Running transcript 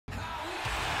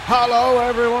Hello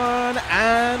everyone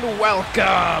and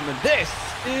welcome. This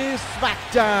is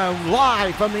SmackDown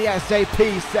live from the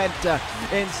SAP Center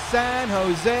in San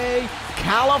Jose,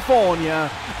 California.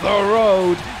 The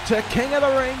road to King of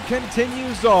the Ring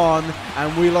continues on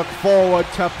and we look forward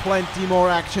to plenty more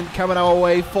action coming our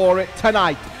way for it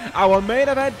tonight. Our main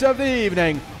event of the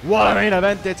evening. What a main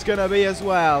event it's going to be as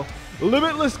well.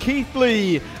 Limitless Keith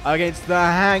Lee against the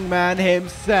Hangman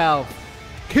himself.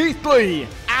 Keith Lee,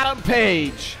 Adam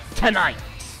Page, tonight.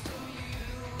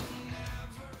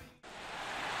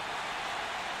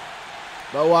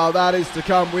 But while that is to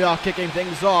come, we are kicking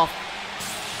things off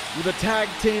with a tag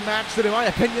team match that in my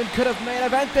opinion could have main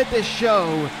evented this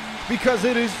show, because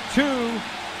it is two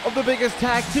of the biggest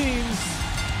tag teams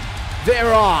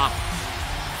there are.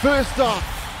 First off,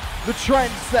 the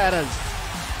trendsetters,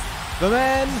 the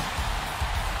men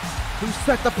who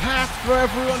set the path for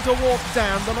everyone to walk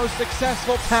down, the most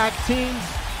successful tag team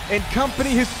in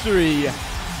company history,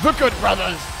 the Good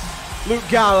Brothers, Luke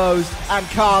Gallows and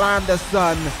Carl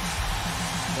Anderson.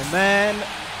 The men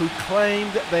who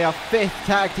claimed their 5th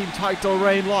tag team title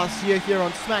reign last year here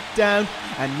on SmackDown,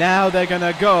 and now they're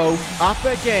gonna go up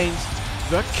against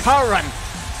the current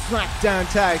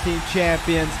SmackDown Tag Team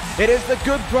Champions. It is the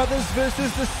Good Brothers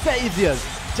versus the Saviours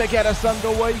to get us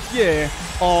underway here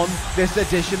on this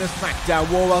edition of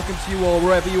SmackDown. Warm welcome to you all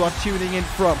wherever you are tuning in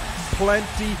from.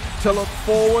 Plenty to look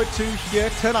forward to here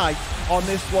tonight on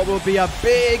this what will be a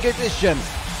big edition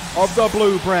of the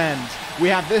Blue Brand. We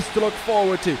have this to look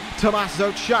forward to.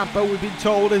 Tommaso Ciampa, we've been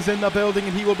told, is in the building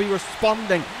and he will be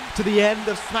responding to the end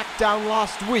of SmackDown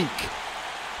last week,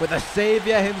 with the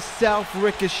Saviour himself,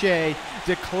 Ricochet,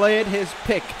 declared his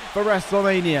pick for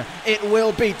WrestleMania. It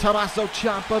will be Tommaso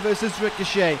Ciampa versus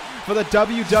Ricochet for the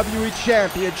WWE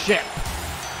Championship.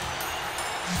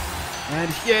 And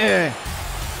here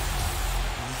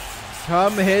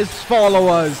come his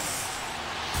followers,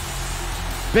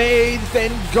 bathed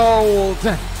in gold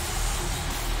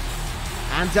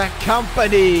and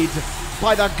accompanied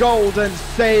by the Golden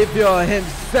Saviour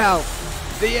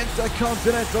himself. The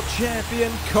Intercontinental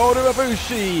Champion Kota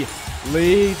Ibushi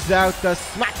leads out the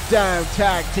SmackDown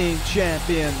Tag Team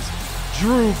Champions,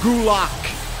 Drew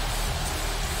Gulak,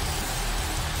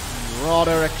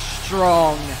 Roderick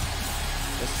Strong.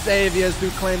 The Saviours who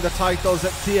claim the titles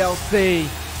at TLC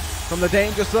from the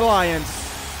Dangerous Alliance,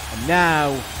 and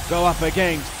now go up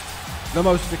against the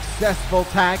most successful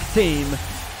tag team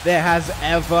there has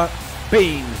ever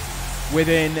been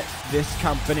within this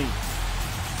company.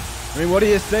 I mean, what do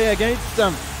you say against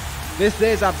them? This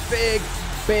is a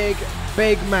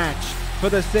big match for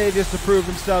the Saviours to prove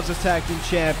themselves as tag team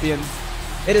champions.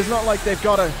 It is not like they've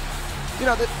got a, you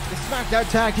know, the SmackDown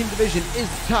tag team division is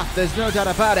tough, there's no doubt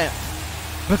about it.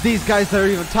 But these guys are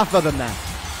even tougher than that.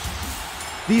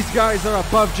 These guys are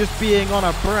above just being on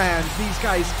a brand. These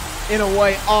guys, in a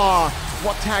way, are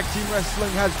what tag team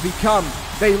wrestling has become.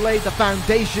 They laid the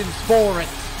foundations for it,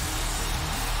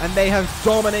 and they have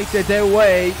dominated their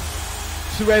way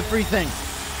to everything.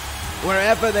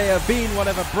 Wherever they have been,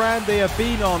 whatever brand they have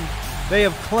been on, they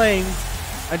have claimed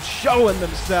and shown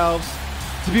themselves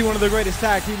to be one of the greatest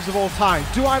tag teams of all time.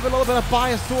 Do I have a little bit of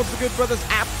bias towards the Good Brothers?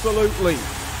 Absolutely.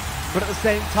 But at the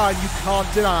same time, you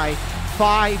can't deny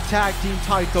 5 tag team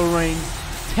title reigns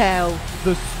tell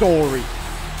the story.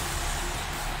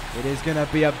 It is going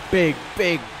to be a big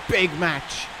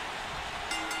match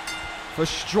for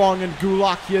Strong and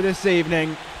Gulak here this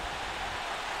evening.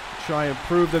 Try and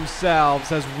prove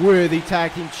themselves as worthy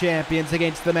tag team champions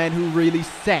against the men who really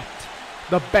set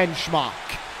the benchmark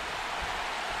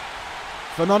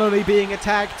for not only being a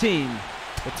tag team,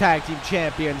 but tag team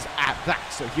champions at that.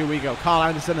 So here we go. Carl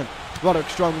Anderson and Roderick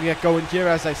Strong will get going here.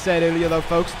 As I said earlier though,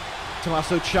 folks,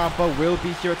 Tommaso Ciampa will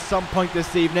be here at some point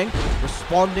this evening,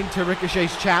 responding to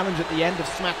Ricochet's challenge at the end of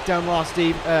SmackDown last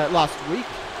week.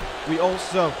 We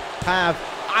also have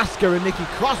Asuka and Nikki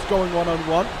Cross going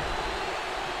one-on-one.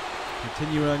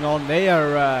 Continuing on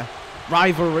their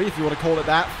rivalry, if you want to call it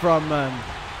that, from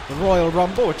the Royal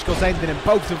Rumble, which of course ended in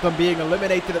both of them being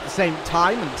eliminated at the same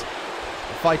time, and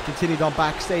the fight continued on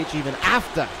backstage even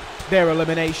after their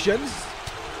eliminations.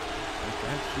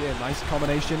 Okay, yeah, nice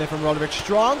combination there from Roderick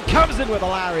Strong. Comes in with a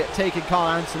lariat, taking Carl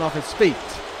Anderson off his feet.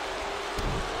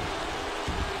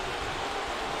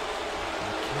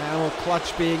 Camel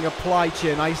clutch being applied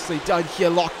here, nicely done here,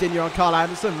 locked in here on Carl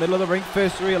Anderson, middle of the ring,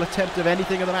 first real attempt of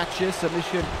anything in the match here,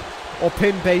 submission or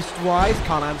pin based wise.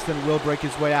 Carl Anderson will break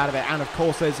his way out of it, and of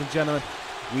course, ladies and gentlemen,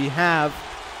 we have,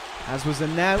 as was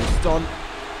announced on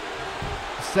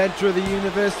Center of the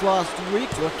Universe last week,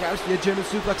 look out, the German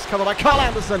suplex covered by Carl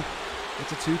Anderson.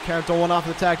 It's a 2 count on one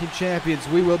after the tag team champions.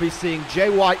 We will be seeing Jay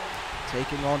White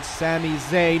taking on Sami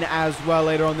Zayn as well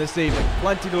later on this evening.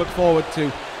 Plenty to look forward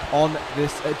to on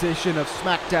this edition of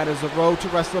SmackDown, as the road to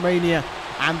WrestleMania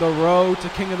and the road to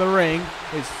King of the Ring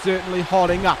is certainly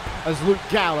hotting up, as Luke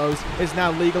Gallows is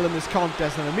now legal in this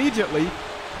contest, and immediately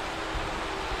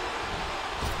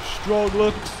Strong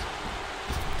looks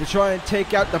to try and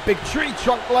take out the big tree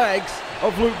trunk legs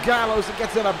of Luke Gallows, and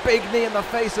gets in a big knee in the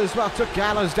face as well. Took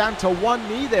Gallows down to one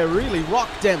knee there, really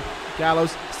rocked him.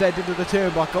 Gallows sent into the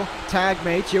turnbuckle. Tag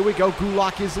mate, here we go.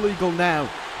 Gulak is legal now.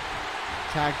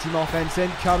 Tag team offense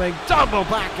incoming. Double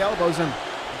back elbows, and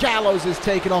Gallows is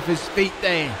taken off his feet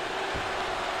there.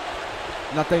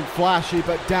 Nothing flashy,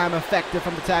 but damn effective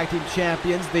from the tag team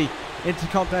champions. The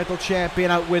Intercontinental Champion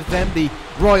out with them, the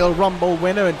Royal Rumble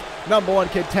winner and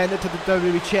 #1 contender to the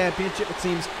WWE Championship. It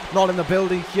seems not in the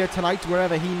building here tonight,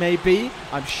 wherever he may be.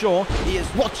 I'm sure he is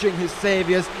watching his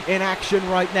Saviours in action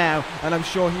right now, and I'm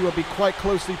sure he will be quite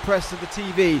closely pressed to the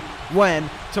TV when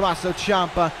Tommaso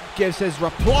Ciampa gives his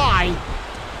reply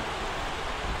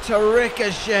to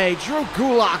Ricochet. Drew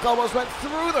Gulak almost went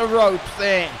through the ropes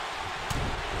there.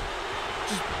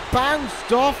 Just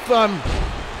bounced off them.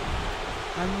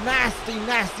 A nasty,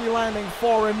 nasty landing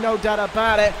for him, no doubt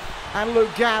about it. And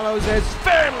Luke Gallows is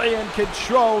firmly in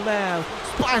control now.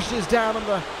 Splashes down on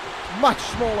the much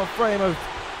smaller frame of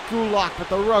Gulak, but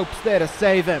the rope's there to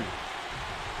save him.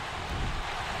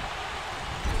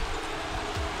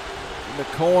 In the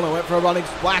corner, went for a running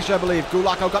splash, I believe.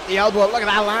 Gulak got the elbow. Look at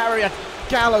that lariat.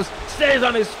 Gallows stays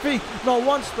on his feet, not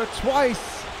once but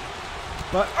twice.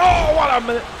 But, oh, what a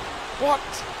minute. What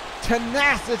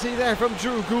tenacity there from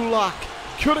Drew Gulak.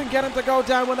 Couldn't get him to go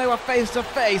down when they were face to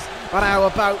face, but how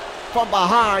about from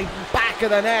behind, back of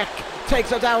the neck,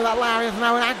 takes her down with that lariat.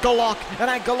 Now an ankle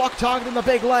lock targeting the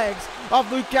big legs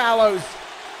of Luke Gallows.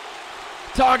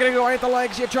 Targeting away at the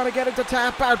legs, you're trying to get him to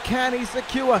tap out. Can he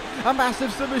secure a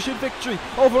massive submission victory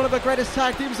over one of the greatest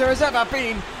tag teams there has ever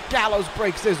been? Gallows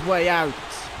breaks his way out.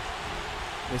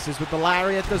 This is with the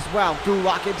lariat as well.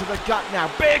 Gulak into the gut now,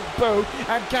 big boot,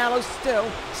 and Gallows still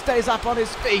stays up on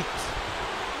his feet.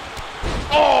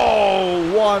 Oh,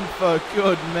 one for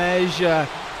good measure.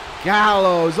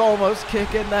 Gallows almost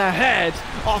kicking the head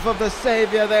off of the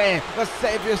Saviour there. The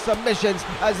Saviour submissions,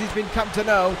 as he's been come to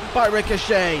know by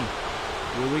Ricochet.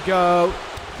 Here we go.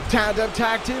 Tandem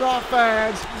tag team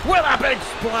offense with a big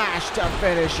splash to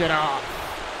finish it off.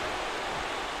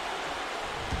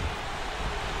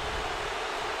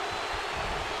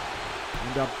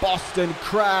 And a Boston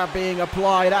Crab being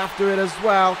applied after it as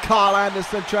well. Carl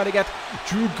Anderson trying to get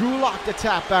Drew Gulak to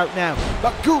tap out now.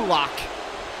 But Gulak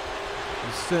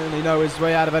will certainly know his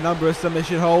way out of a number of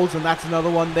submission holds, and that's another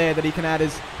one there that he can add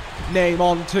his name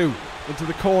on to. Into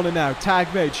the corner now.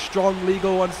 Tag mate, Strong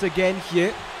legal once again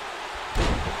here.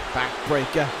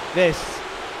 Backbreaker. This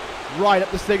right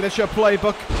up the signature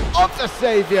playbook of the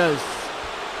Saviours.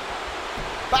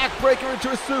 Backbreaker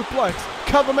into a suplex.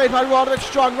 Cover made by Roderick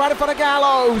Strong right in front of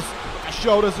Gallows. The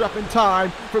shoulders are up in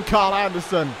time from Carl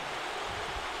Anderson.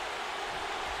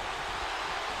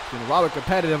 It's been a rather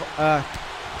competitive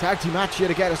tag team match here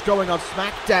to get us going on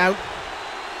SmackDown.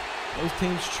 Both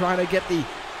teams trying to get the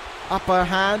upper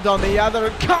hand on the other,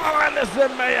 and Carl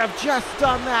Anderson may have just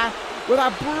done that with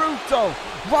a brutal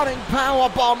running power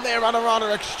bomb there on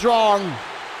Roderick Strong.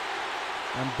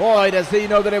 And boy, does he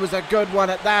know that it was a good one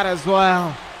at that as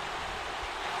well.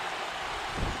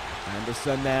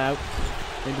 Anderson now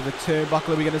into the turnbuckle.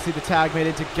 Are we going to see the tag made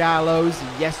into Gallows?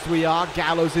 Yes, we are.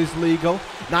 Gallows is legal.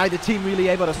 Neither team really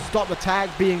able to stop the tag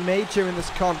being made during this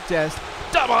contest.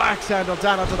 Double axe handle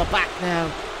down onto the back now.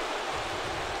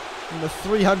 In the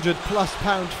 300+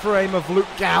 pound frame of Luke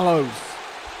Gallows.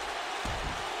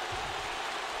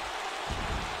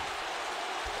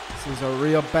 This is a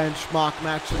real benchmark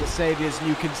match for the Saviours, and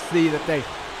you can see that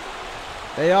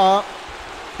they are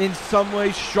in some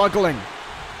ways struggling.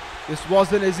 This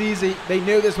wasn't as easy. They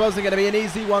knew this wasn't going to be an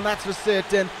easy one, that's for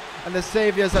certain. And the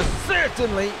Saviours are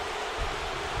certainly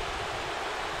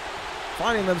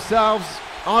finding themselves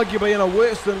arguably in a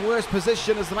worse and worse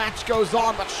position as the match goes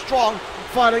on. But Strong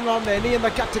fighting on there, knee in the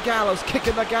gut to Gallows,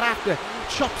 kicking the gut after,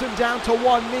 chops him down to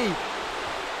one knee.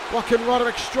 What can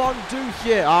Roderick Strong do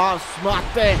here? Ah, smart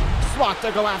there. Smart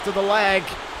to go after the leg.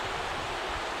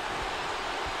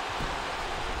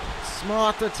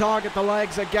 Smart to target the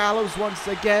legs of Gallows once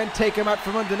again. Take him out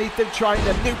from underneath him, trying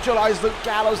to neutralize Luke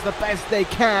Gallows the best they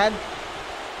can.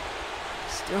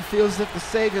 Still feels as if the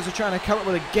Saviours are trying to come up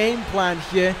with a game plan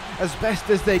here as best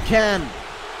as they can.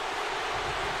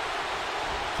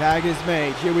 Tag is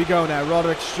made. Here we go now.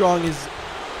 Roderick Strong is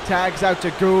tags out to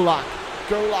Gulak.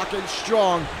 Gulak and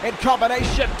Strong in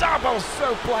combination. Double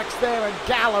suplex there, and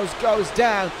Gallows goes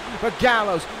down. But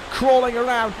Gallows crawling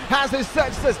around, has his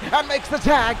senses, and makes the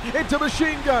tag into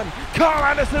Machine Gun. Carl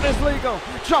Anderson is legal.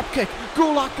 Dropkick.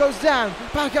 Gulak goes down.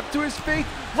 Back up to his feet.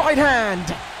 Right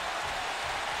hand.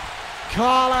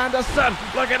 Carl Anderson,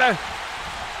 look at it.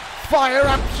 Fire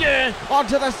up here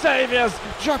onto the Saviours.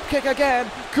 Dropkick again.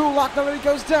 Gulak not only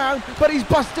goes down, but he's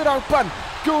busted open.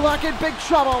 Gulak in big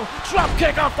trouble.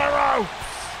 Dropkick off the ropes.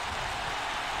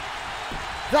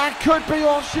 That could be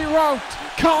all she wrote.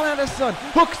 Carl Anderson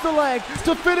hooks the leg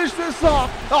to finish this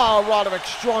off. Oh, Roderick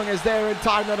Strong is there in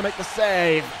time now to make the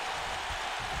save.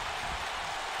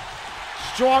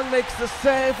 Strong makes the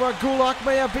save where Gulak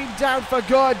may have been down for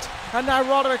good. And now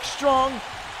Roderick Strong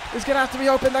is going to have to be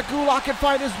hoping that Gulak can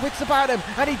find his wits about him.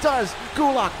 And he does.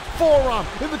 Gulak, forearm,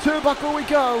 in the turnbuckle we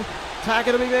go. Tag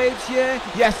going to be made here.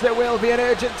 Yes, there will be an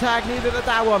urgent tag needed at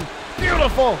that one.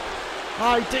 Beautiful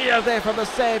idea there from the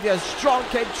Saviours. Strong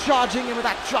came charging in with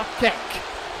that drop kick.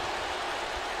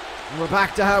 And we're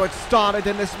back to how it started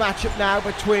in this matchup now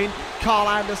between Carl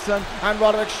Anderson and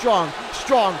Roderick Strong.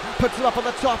 Strong puts it up on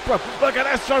the top rope. Look at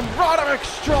this from Roderick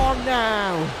Strong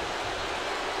now.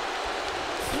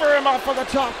 Threw him off on the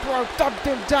top rope, dumped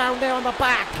him down there on the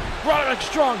back. Roderick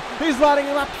Strong, he's lighting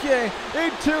him up here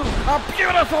into a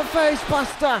beautiful face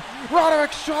buster.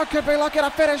 Roderick Strong could be looking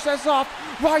to finish this off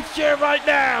right here, right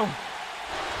now.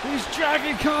 He's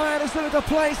dragging Carl Anderson into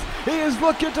place. He is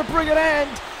looking to bring an end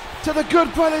to the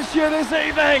Good Brothers here this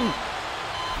evening.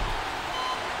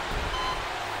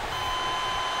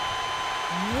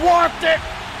 What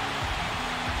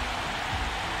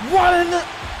in the...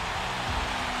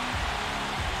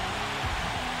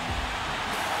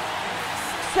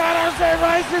 San Jose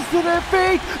rises to their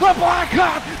feet. The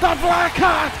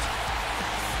Blackheart.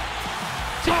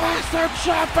 Tommaso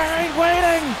Ciampa ain't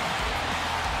waiting.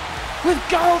 With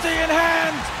Goldie in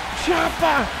hand,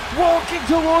 Ciampa walking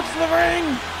towards the ring.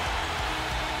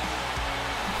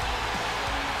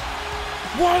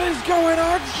 What is going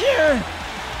on here?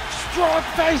 Strong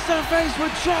face to face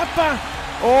with Ciampa.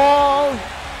 Oh,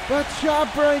 but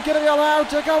Ciampa ain't gonna be allowed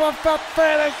to go a foot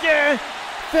further here.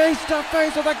 Face to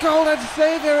face with the Golden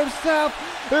Saviour himself,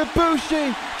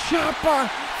 Ibushi. Ciampa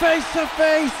face to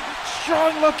face.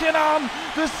 Strong looking on.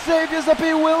 The Saviours are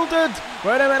bewildered.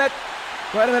 Wait a minute,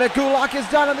 Gulak is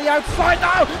down on the outside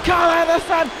now. Carl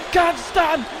Anderson, can't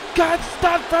stand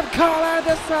from Carl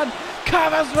Anderson.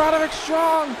 Covers Roderick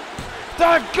Strong.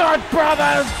 The Good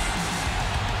Brothers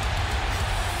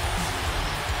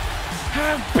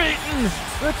have beaten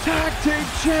the Tag Team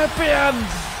Champions.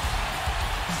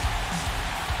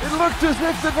 It looked as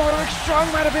if the Roderick Strong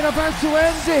might have been about to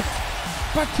end it.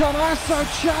 But Tommaso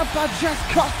Ciampa just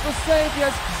cost the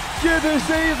Saviours here this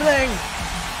evening.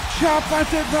 Ciampa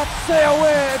did not say a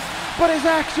word, but his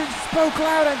actions spoke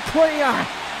loud and clear.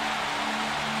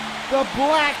 The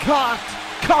Blackheart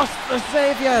cost the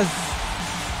Saviours.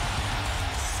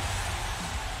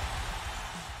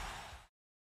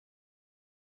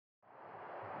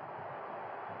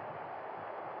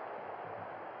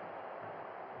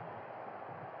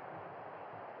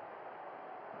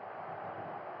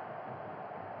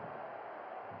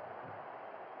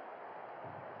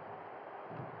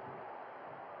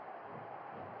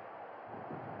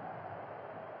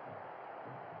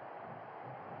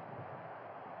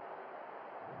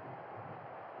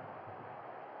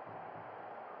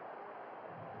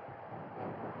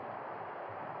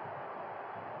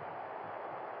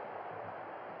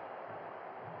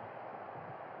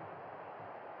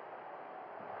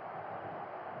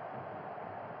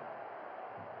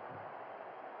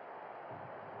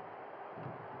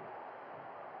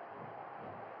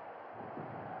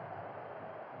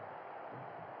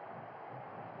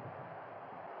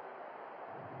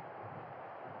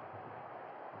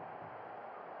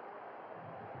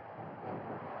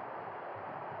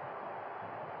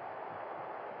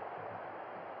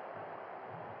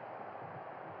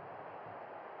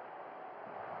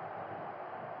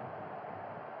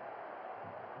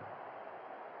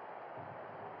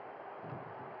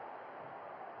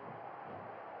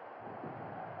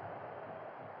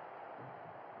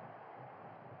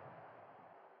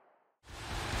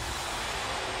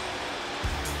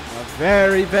 A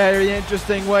very, very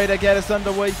interesting way to get us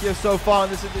underway here so far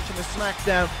in this edition of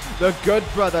SmackDown. The Good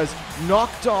Brothers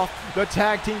knocked off the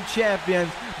Tag Team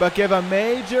Champions, but give a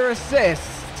major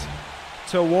assist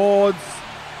towards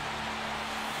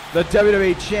the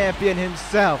WWE Champion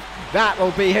himself. That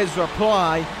will be his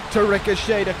reply to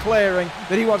Ricochet declaring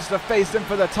that he wants to face him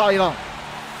for the title.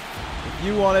 If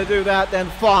you want to do that, then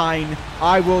fine.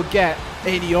 I will get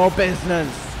in your business.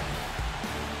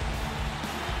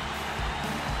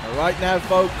 Right now,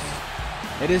 folks,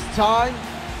 it is time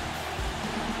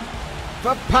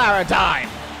for Paradigm.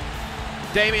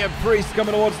 Damian Priest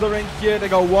coming towards the ring here to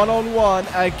go one-on-one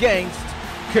against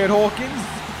Kurt Hawkins.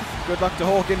 Good luck to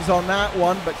Hawkins on that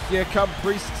one, but here come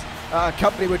Priest,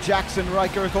 accompanied with Jackson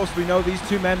Riker. Of course, we know these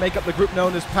two men make up the group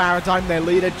known as Paradigm. Their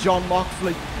leader, Jon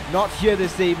Moxley, not here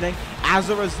this evening as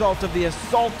a result of the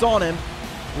assault on him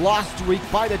last week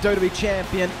by the WWE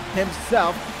Champion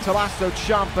himself, Tommaso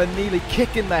Ciampa, nearly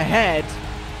kicking the head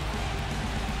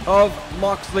of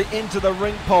Moxley into the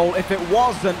ring pole. If it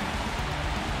wasn't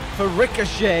for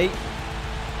Ricochet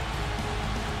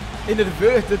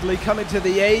inadvertently coming to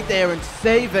the aid there and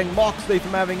saving Moxley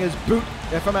from having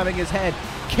his head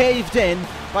caved in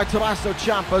by Tommaso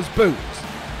Ciampa's boot.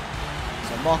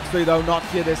 So Moxley, though, not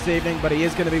here this evening, but he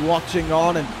is going to be watching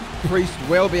on, and Priest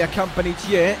will be accompanied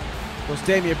here. Of course,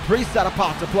 Damian Priest had a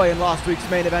part to play in last week's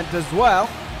main event as well,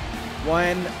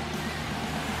 when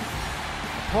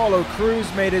Apollo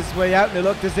Crews made his way out, and it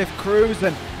looked as if Crews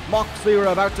and Moxley were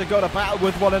about to go to battle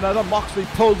with one another. Moxley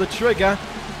pulled the trigger,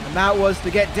 and that was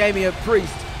to get Damian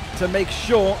Priest to make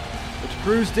sure that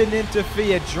Crews didn't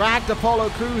interfere, dragged Apollo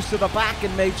Crews to the back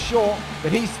and made sure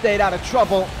that he stayed out of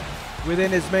trouble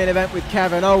within his main event with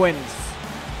Kevin Owens.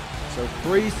 So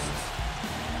Priest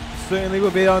certainly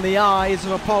will be on the eyes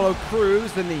of Apollo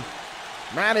Crews and the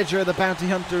manager of the Bounty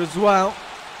Hunter as well,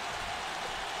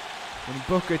 and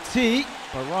Booker T.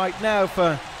 But right now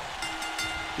for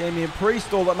Damian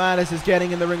Priest, all that matters is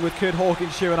getting in the ring with Kurt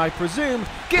Hawkins here, and I presume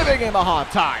giving him a hard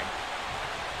time.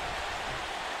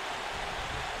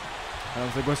 I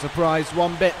don't think we're surprised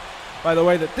one bit by the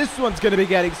way that this one's going to be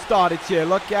getting started here.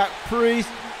 Look at Priest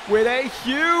with a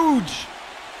huge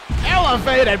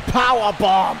elevated power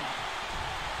bomb.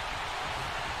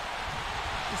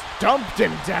 Just dumped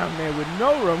him down there with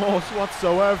no remorse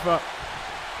whatsoever.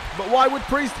 But why would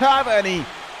Priest have any?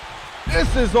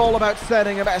 This is all about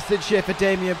sending a message here for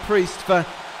Damian Priest for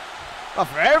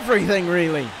everything,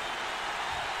 really.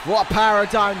 What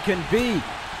Paradigm can be,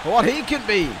 what he can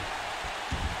be.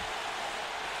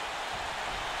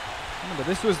 Remember,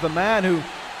 this was the man who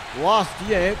last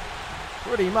year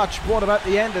pretty much brought about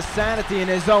the end of sanity in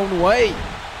his own way.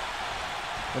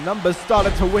 The numbers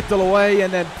started to whittle away,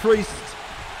 and then Priest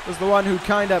was the one who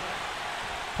kind of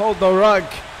pulled the rug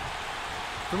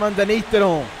from underneath it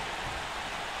all.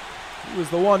 He was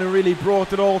the one who really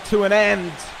brought it all to an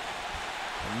end.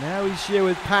 And now he's here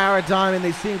with Paradigm, and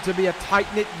they seem to be a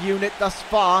tight-knit unit thus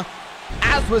far,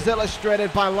 as was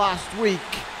illustrated by last week,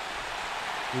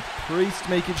 with Priest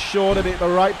making sure to be at the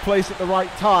right place at the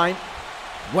right time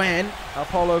when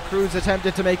Apollo Crews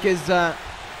attempted to make his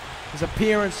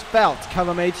appearance felt.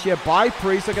 Cover made here by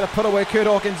Priest. They're going to put away Kurt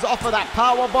Hawkins off of that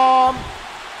power bomb.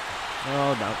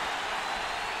 Oh no.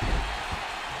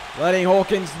 Letting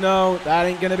Hawkins know that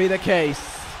ain't going to be the case.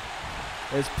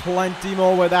 There's plenty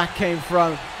more where that came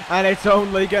from, and it's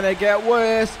only going to get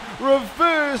worse.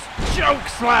 Reverse choke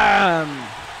slam.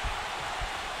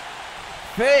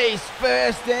 Face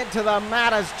first into the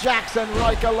mat as Jackson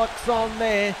Riker looks on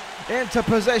there. Into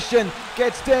position,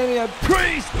 gets Damian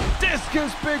Priest,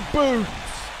 discus big boots.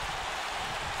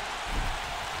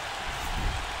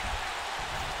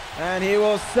 And he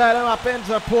will set him up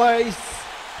into place.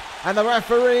 And the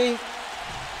referee,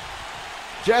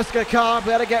 Jessica Carr,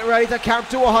 better get ready to count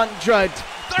to 100.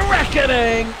 The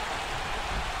reckoning.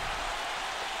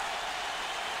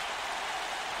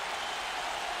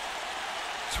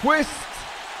 Twist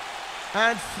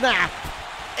and snap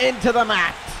into the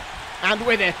mat. And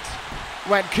with it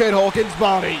went Kurt Hawkins'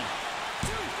 body.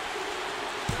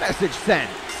 Message sent.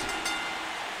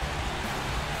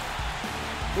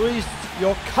 Priest,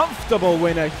 your comfortable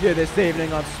winner here this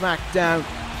evening on SmackDown.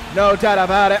 No doubt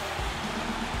about it.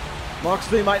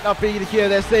 Moxley might not be here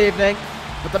this evening,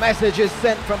 but the message is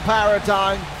sent from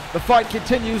Paradigm. The fight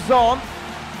continues on,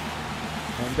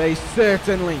 and they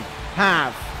certainly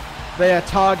have their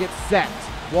target set,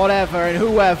 whatever and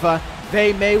whoever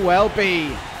they may well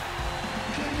be.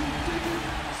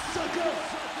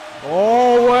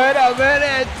 Oh, wait a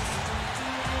minute!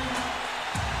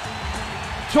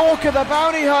 Talk of the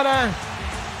Bounty Hunter,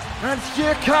 and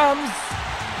here comes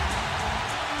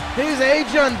his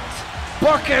agent,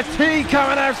 Booker T,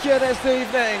 coming out here this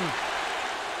evening.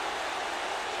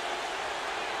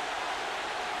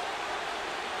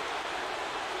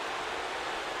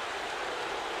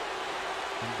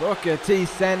 And Booker T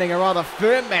sending a rather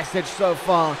firm message so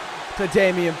far to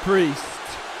Damian Priest.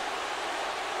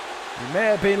 He may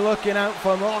have been looking out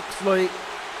for Moxley,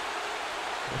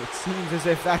 but it seems as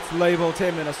if that's labeled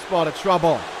him in a spot of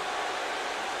trouble.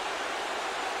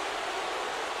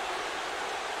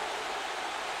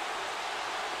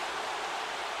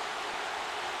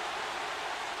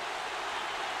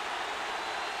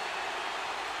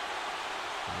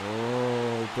 Oh.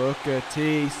 Booker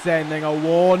T sending a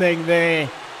warning there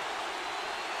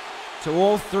to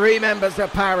all three members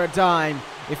of Paradigm.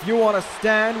 If you want to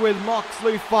stand with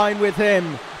Moxley, fine with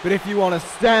him. But if you want to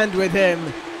stand with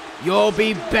him, you'll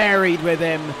be buried with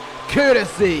him.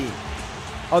 Courtesy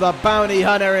of the bounty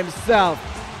hunter himself.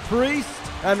 Priest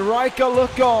and Riker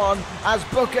look on as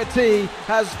Booker T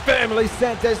has firmly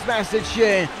sent this message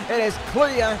here. It is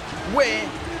clear where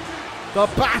the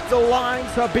battle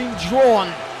lines have been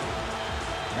drawn.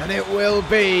 And it will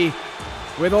be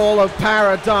with all of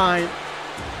Paradigm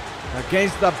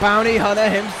against the bounty hunter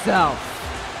himself.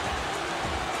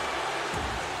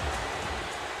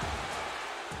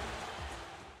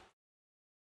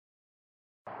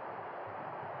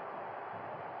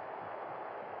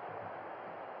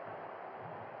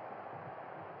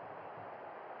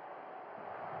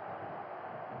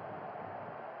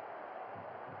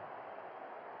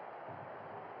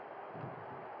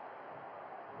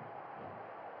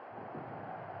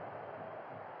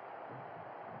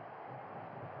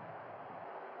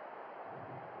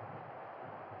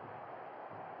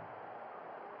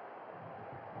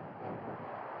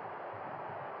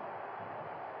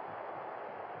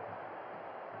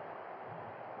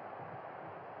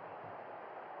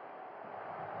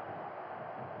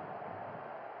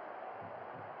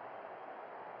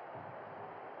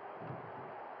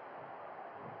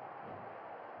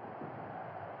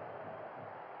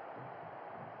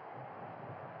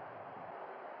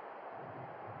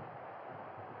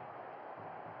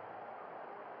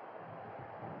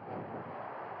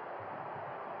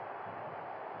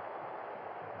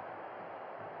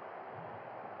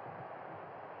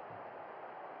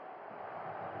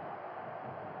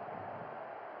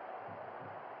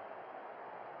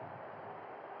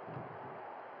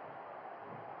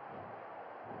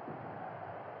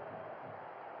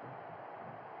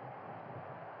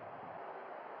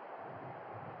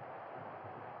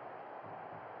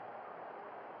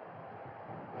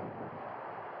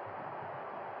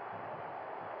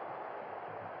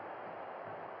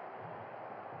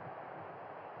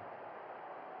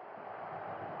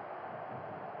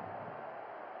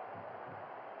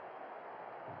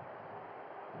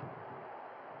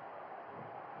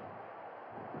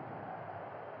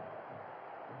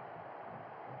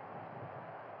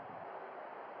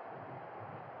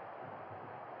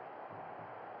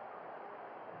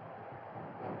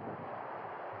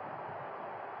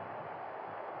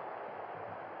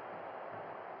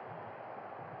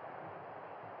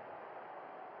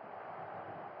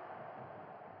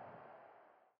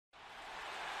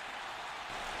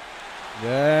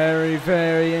 Very,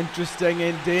 very interesting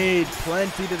indeed.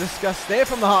 Plenty to discuss there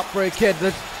from the Heartbreak Kid,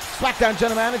 the SmackDown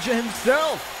General Manager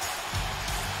himself.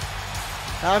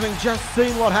 Having just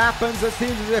seen what happens, it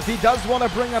seems as if he does want to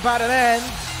bring about an end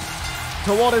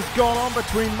to what has gone on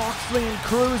between Moxley and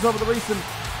Cruz over the recent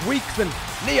weeks and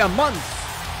near months.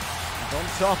 And on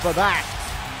top of that,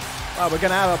 well, we're going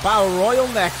to have a Battle Royal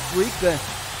next week. The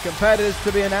competitors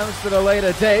to be announced at a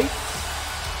later date.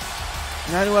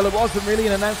 And well, it wasn't really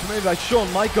an announcement made by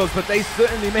Shawn Michaels, but they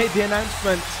certainly made the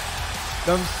announcement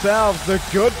themselves. The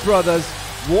Good Brothers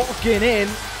walking in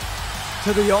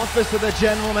to the office of the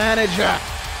General Manager.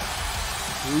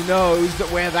 Who knows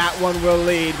where that one will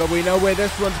lead, but we know where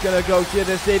this one's going to go here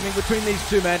this evening between these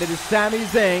two men. It is Sami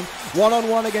Zayn,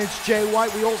 one-on-one against Jay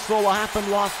White. We all saw what happened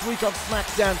last week on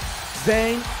SmackDown.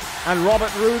 Zayn and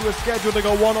Robert Roode were scheduled to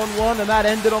go one-on-one, and that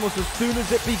ended almost as soon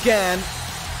as it began,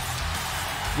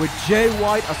 with Jay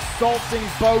White assaulting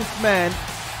both men,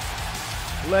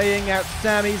 laying out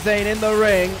Sami Zayn in the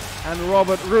ring and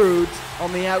Robert Roode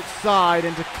on the outside,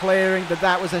 and declaring that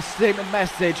that was a statement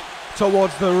message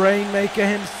towards the Rainmaker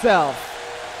himself,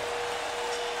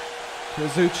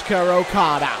 Kazuchika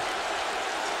Okada.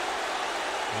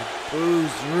 The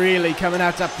booze really coming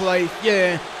out to play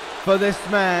here for this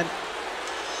man.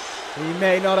 He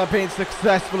may not have been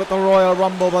successful at the Royal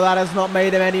Rumble, but that has not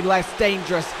made him any less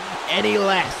dangerous, any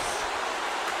less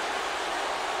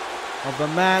of the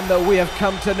man that we have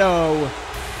come to know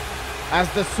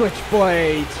as the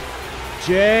Switchblade.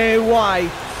 Jay White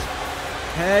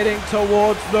heading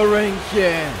towards the ring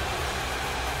here.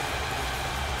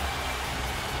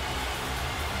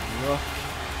 Look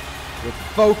with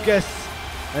focus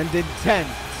and intent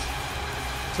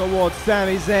towards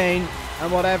Sami Zayn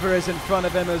and whatever is in front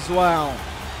of him as well.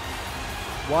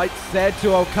 White said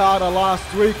to Okada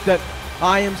last week that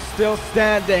I am still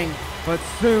standing, but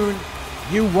soon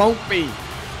you won't be.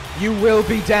 You will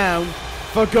be down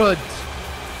for good.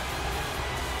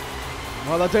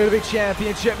 While the WWE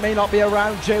Championship may not be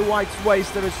around Jay White's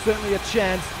waist, there is certainly a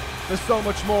chance for so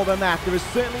much more than that. There is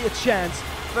certainly a chance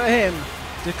for him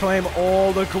to claim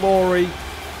all the glory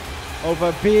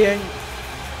over being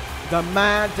the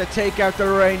man to take out the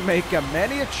Rainmaker.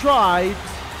 Many have tried,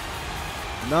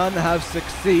 none have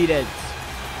succeeded.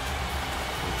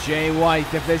 Jay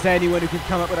White, if there's anyone who can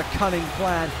come up with a cunning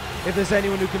plan, if there's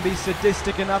anyone who can be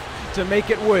sadistic enough to make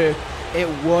it work, it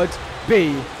would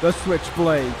be the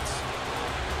Switchblade.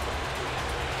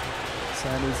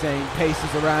 Sami Zayn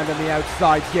paces around on the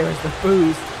outside here as the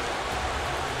boos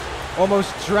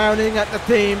almost drowning at the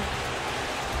theme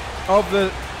of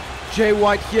the Jay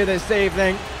White here this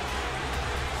evening.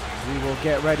 We will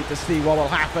get ready to see what will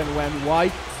happen when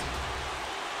White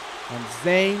and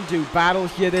Zayn do battle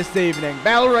here this evening.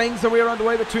 Bell rings and we are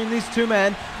underway between these two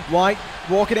men. White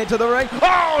walking into the ring.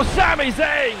 Oh, Sami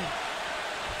Zayn!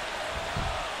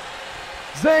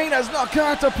 Zayn has not come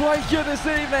out to play here this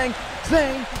evening.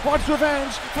 Zayn wants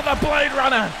revenge for the Blade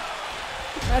Runner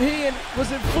that he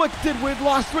was inflicted with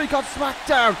last week on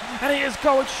SmackDown, and he is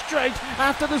going straight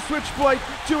after the Switchblade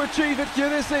to achieve it here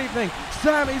this evening.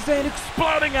 Sami Zayn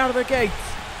exploding out of the gates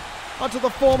onto the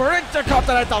former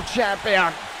Intercontinental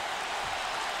Champion.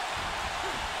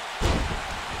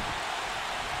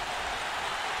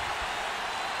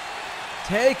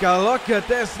 Take a look at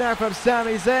this now from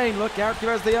Sami Zayn. Look out,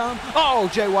 here is the arm. Oh,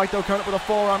 Jay White though coming up with a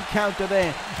forearm counter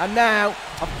there. And now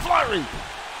a flurry.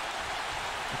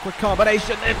 A quick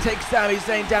combination there takes Sami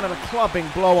Zayn down at a clubbing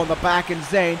blow on the back, and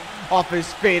Zayn off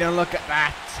his feet. And look at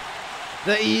that.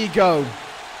 The ego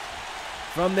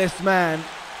from this man.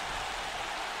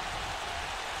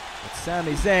 But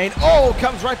Sami Zayn, oh,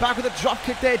 comes right back with a drop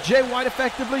kick there. Jay White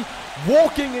effectively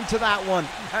walking into that one,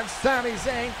 and Sami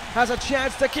Zayn has a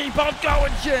chance to keep on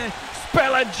going here,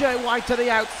 spilling Jay White to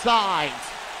the outside.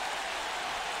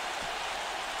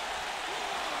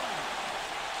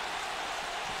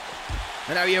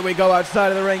 And now here we go outside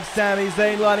of the ring. Sami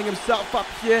Zayn lining himself up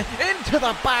here into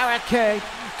the barricade.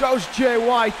 Goes Jay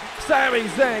White. Sami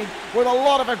Zayn with a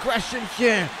lot of aggression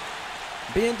here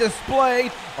being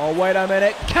displayed. Oh, wait a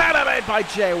minute. Countermade by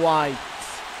Jay White.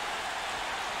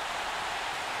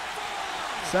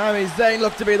 Sami Zayn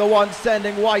looked to be the one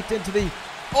sending White into the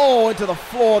floor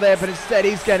there, but instead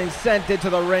he's getting sent into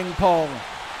the ring pole.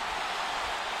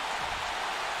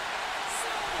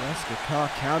 Asuka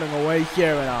counting away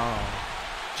here, and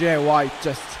Jay White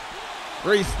just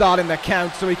restarting the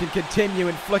count so he can continue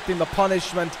inflicting the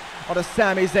punishment on a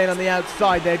Sami Zayn on the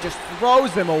outside there. Just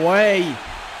throws him away. And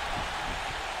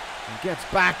gets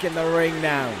back in the ring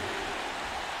now.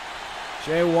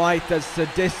 Jay White as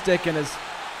sadistic and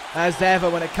as ever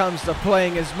when it comes to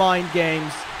playing his mind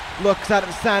games. Looks at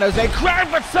him, San Jose, grab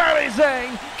for Sami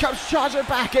Zayn, comes charging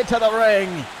back into the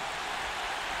ring.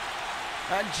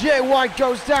 And Jay White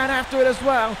goes down after it as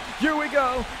well. Here we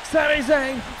go, Sami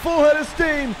Zayn, full head of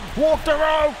steam, walk the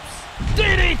ropes,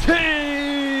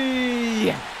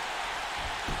 DDT!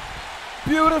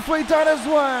 Beautifully done as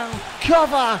well,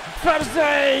 cover from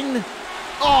Zayn.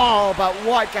 Oh, but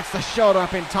White gets the shoulder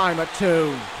up in time at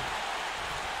 2.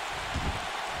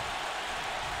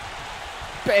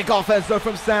 Big offense though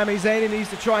from Sami Zayn. He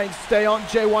needs to try and stay on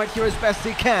Jay White here as best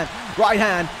he can. Right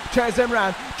hand, turns him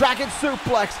round, dragon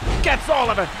suplex, gets all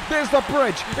of it. There's the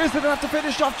bridge. Is it enough to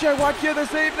finish off Jay White here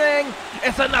this evening?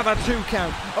 It's another 2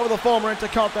 count over the former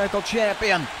Intercontinental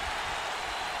Champion.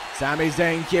 Sami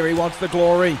Zayn here, he wants the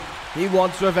glory. He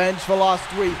wants revenge for last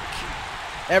week.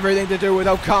 Everything to do with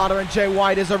Okada and Jay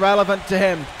White is irrelevant to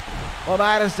him. What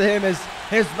matters to him is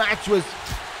his match was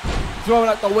thrown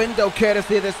out the window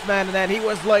courtesy of this man, and then he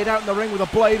was laid out in the ring with a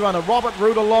Blade Runner. Robert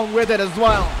Roode along with it as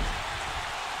well.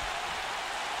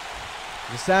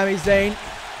 For Sami Zayn,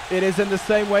 it is in the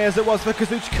same way as it was for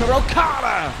Kazuchika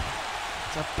Okada.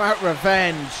 It's about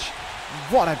revenge.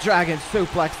 What a dragon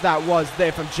suplex that was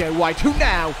there from Jay White, who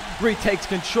now retakes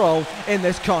control in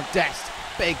this contest.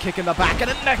 Big kick in the back,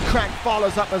 and a neck crank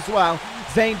follows up as well.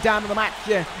 Zayn down to the mat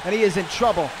here, and he is in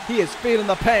trouble. He is feeling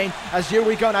the pain as here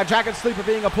we go now. Dragon Sleeper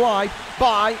being applied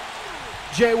by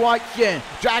Jay White here.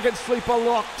 Dragon Sleeper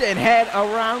locked in,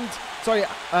 arm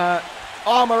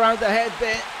around the head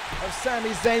there of Sami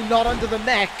Zayn, not under the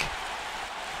neck.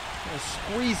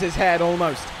 Squeeze his head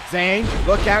almost. Zayn,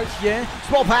 look out here.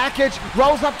 Small package,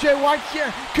 rolls up Jay White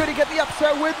here. Could he get the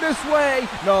upset win this way?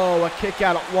 No, a kick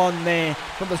out at 1 there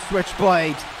from the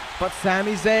Switchblade. But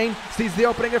Sami Zayn sees the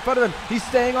opening in front of him. He's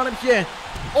staying on him here.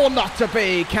 Or not to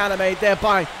be. Countermade there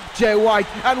by Jay White.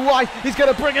 And White, he's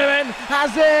going to bring him in.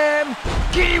 Has him.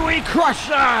 Kiwi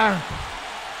Crusher.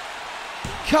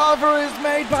 Cover is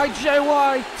made by Jay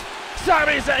White.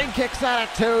 Sami Zayn kicks out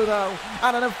at 2 though.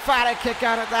 And an emphatic kick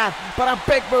out at that. But a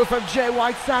big move from Jay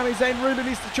White. Sami Zayn really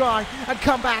needs to try and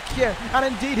come back here. And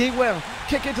indeed he will.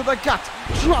 Kick into the gut.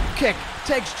 Drop kick.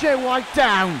 Takes Jay White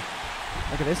down.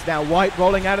 Look at this now, White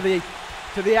rolling out of the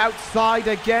to the outside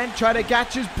again, trying to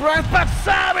catch his breath, but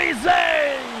Sami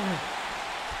Zayn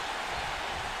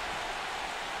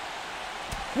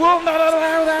will not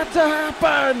allow that to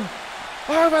happen.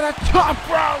 Over the top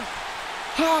rope,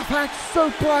 half-axe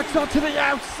suplex onto the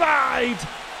outside.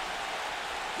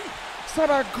 Some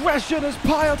aggression has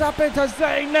piled up into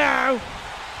Zayn now,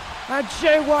 and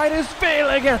Jay White is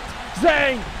feeling it.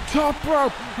 Zayn, top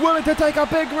rope, willing to take a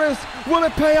big risk. Will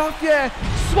it pay off? Yeah.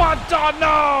 Swanton,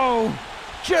 no!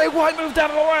 Jay White moved out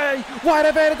of the way. White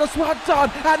evaded the Swanton,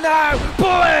 and now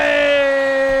Blade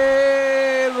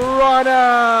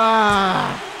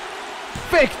Runner!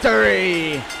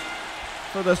 Victory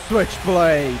for the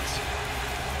Switchblade.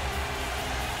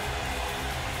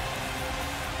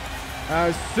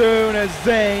 As soon as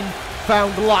Zayn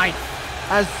found life,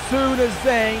 as soon as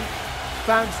Zayn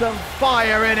found some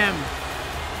fire in him,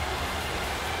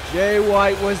 Jay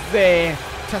White was there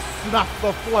to snuff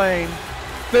the flame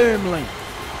firmly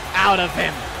out of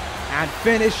him and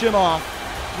finish him off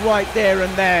right there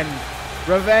and then.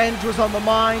 Revenge was on the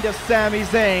mind of Sami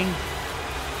Zayn.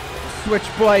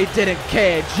 Switchblade didn't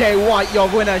care. Jay White, your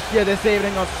winner here this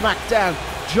evening on SmackDown.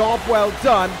 Job well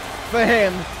done for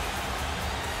him.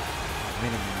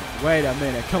 Wait a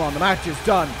minute, come on, the match is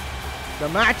done. The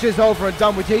match is over and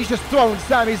done with. He's just thrown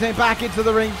Sami Zayn back into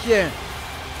the ring here.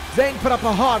 Zayn put up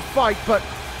a hard fight, but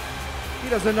he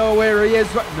doesn't know where he is.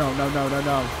 No.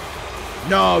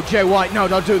 No, Jay White, no,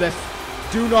 don't do this.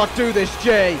 Do not do this,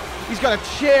 Jay. He's got a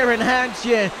chair in hand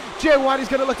here. Jay White is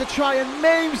going to look to try and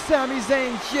maim Sami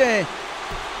Zayn here.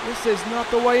 This is not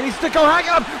the way he needs to go. Hang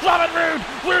on, Robert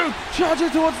Roode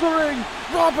charging towards the ring.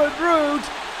 Robert Roode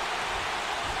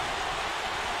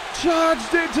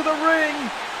charged into the ring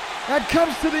and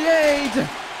comes to the aid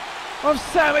of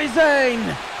Sami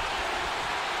Zayn.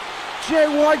 Jay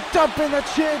White dumping the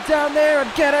chair down there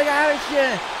and getting out of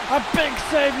here. A big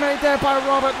save made there by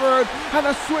Robert Roode, and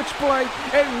the Switchblade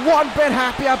ain't one bit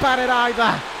happy about it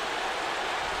either.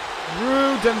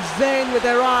 Roode and Zayn with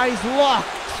their eyes locked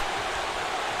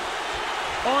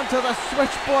onto the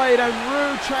Switchblade, and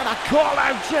Roode trying to call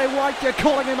out Jay White. You're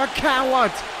calling him a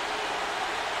coward.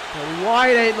 But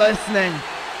White ain't listening.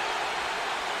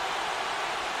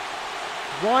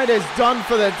 White is done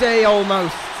for the day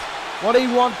almost. What he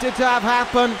wanted to have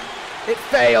happen, it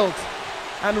failed.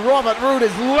 And Robert Roode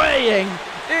is laying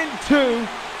into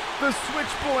the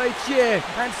Switchblade here,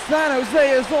 and San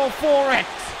Jose is all for it.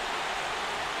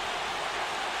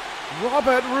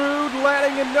 Robert Roode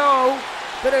letting him know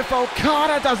that if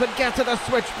Okada doesn't get to the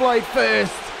Switchblade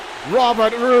first,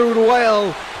 Robert Roode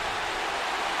will.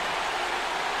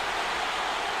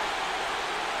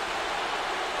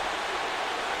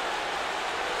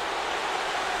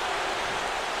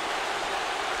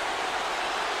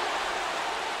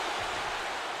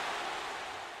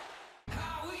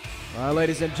 Well,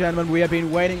 ladies and gentlemen, we have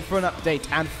been waiting for an update,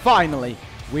 and finally,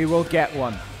 we will get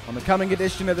one. On the coming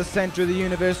edition of the Center of the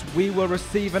Universe, we will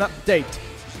receive an update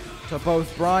to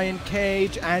both Brian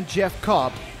Cage and Jeff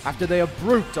Cobb after their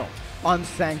brutal,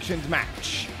 unsanctioned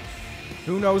match.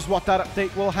 Who knows what that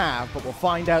update will have, but we'll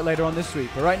find out later on this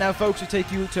week. But right now, folks, we'll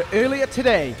take you to earlier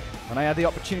today when I had the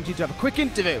opportunity to have a quick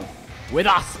interview with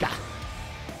Asuka.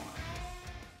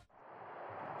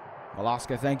 Well,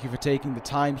 Asuka, thank you for taking the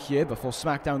time here before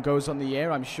SmackDown goes on the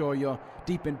air. I'm sure you're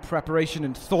deep in preparation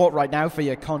and thought right now for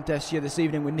your contest here this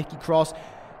evening with Nikki Cross.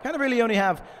 Kind of really only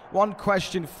have one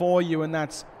question for you, and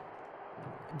that's,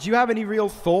 do you have any real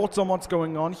thoughts on what's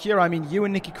going on here? I mean, you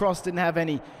and Nikki Cross didn't have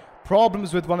any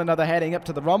problems with one another heading up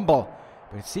to the Rumble,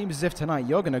 but it seems as if tonight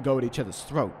you're going to go at each other's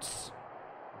throats.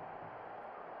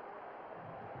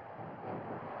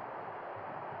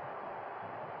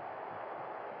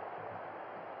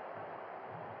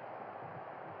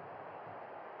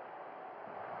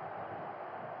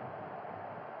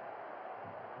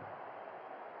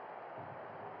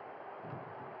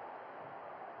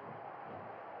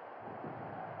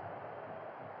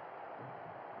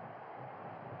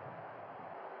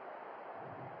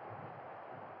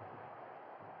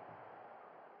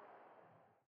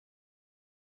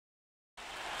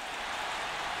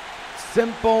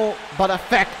 Simple but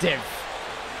effective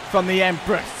from the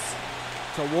Empress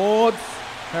towards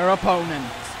her opponent.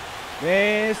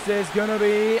 This is gonna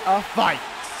be a fight.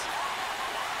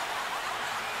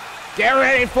 Get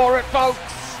ready for it, folks.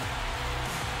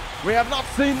 We have not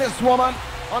seen this woman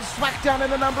on SmackDown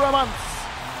in a number of months.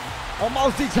 A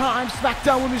multi-time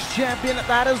SmackDown Women's Champion at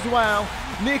that as well.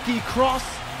 Nikki Cross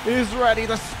is ready.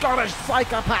 The Scottish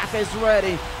psychopath is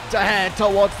ready to head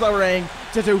towards the ring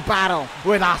to do battle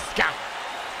with Asuka.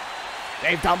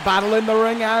 They've done battle in the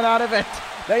ring and out of it.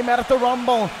 They met at the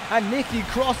Rumble, and Nikki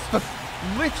Cross, for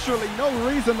literally no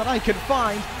reason that I can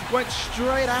find, went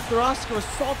straight after Asuka,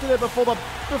 assaulted her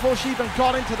before she even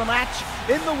got into the match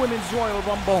in the Women's Royal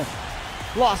Rumble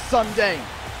last Sunday.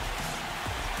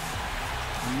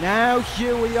 Now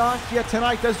here we are here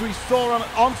tonight, as we saw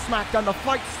on SmackDown. The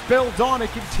fight spilled on,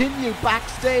 it continued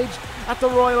backstage at the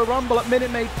Royal Rumble at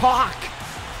Minute Maid Park.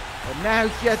 But now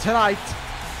here tonight,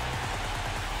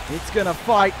 it's gonna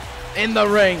fight in the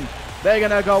ring. They're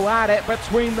gonna go at it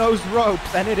between those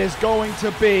ropes, and it is going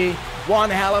to be one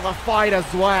hell of a fight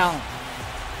as well.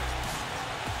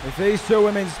 If these two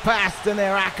women's past and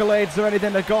their accolades are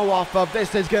anything to go off of,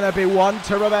 this is gonna be one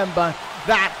to remember.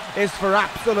 That is for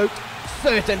absolute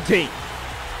certainty.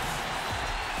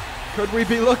 Could we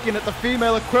be looking at the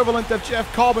female equivalent of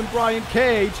Jeff Cobb and Brian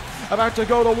Cage about to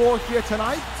go to war here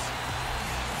tonight?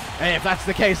 Hey, if that's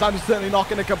the case, I'm certainly not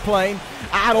going to complain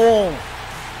at all.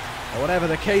 Or whatever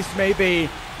the case may be,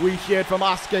 we heard from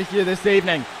Asuka here this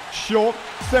evening. Short,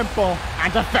 simple,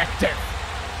 and effective.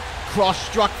 Cross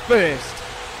struck first,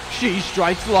 she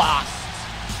strikes last.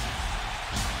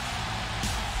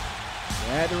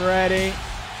 Get ready,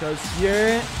 because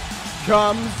here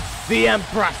comes the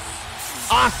Empress.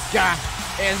 Asuka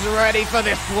is ready for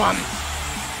this one.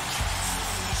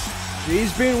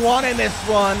 She's been wanting this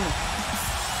one,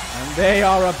 and they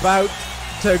are about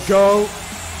to go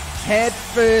head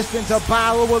first into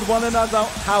battle with one another,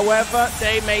 however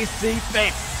they may see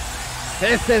fit.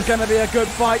 This is going to be a good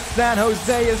fight. San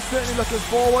Jose is certainly looking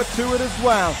forward to it as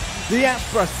well. The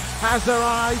Empress has her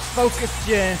eyes focused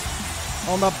here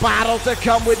on the battle to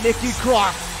come with Nikki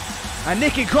Cross. And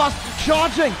Nikki Cross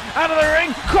charging out of the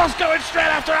ring. Cross going straight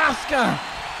after Asuka.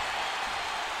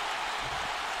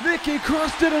 Nikki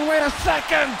Cross didn't wait a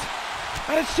second.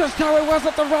 And it's just how it was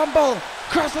at the Rumble.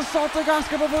 Cross assaulting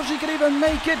Asuka before she could even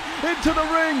make it into the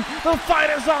ring. The fight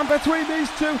is on between these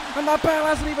two, and the bell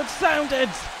hasn't even sounded.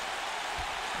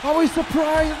 Are we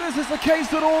surprised this is the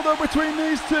case at all, though, between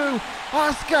these two?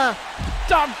 Asuka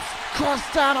dumps Cross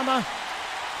down on the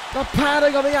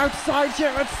padding on the outside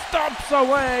here, and stomps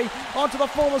away onto the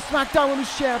former SmackDown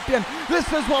Women's Champion. This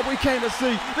is what we came to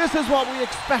see. This is what we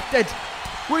expected.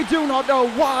 We do not know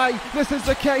why this is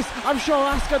the case. I'm sure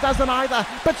Asuka doesn't either,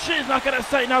 but she's not going to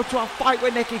say no to a fight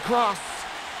with Nikki Cross.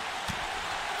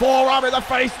 Forearm in the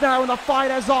face now, and the fight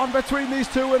is on between these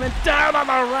two women. Down on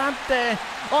the ramp there,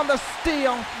 on the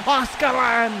steel, Asuka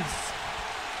lands.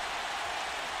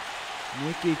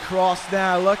 Nikki Cross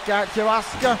now, look out to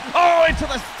Asuka. Oh, into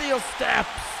the steel steps.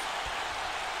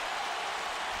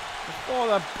 Before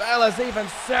the bell has even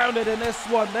sounded in this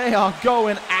one, they are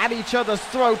going at each other's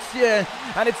throats here.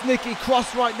 And it's Nikki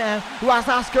Cross right now who has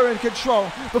Asuka in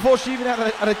control before she even had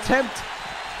an attempt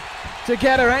to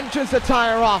get her entrance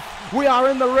attire off. We are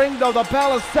in the ring though, the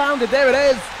bell has sounded, there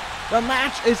it is. The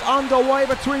match is underway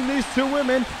between these two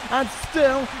women, and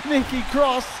still Nikki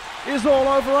Cross is all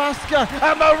over Asuka,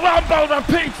 and the Rumble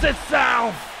repeats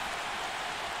itself.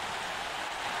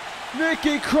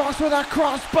 Nikki Cross with a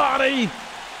crossbody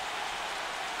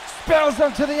spills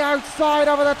them to the outside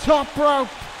over the top rope.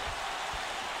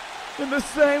 In the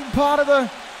same part of the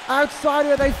outside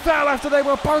where they fell after they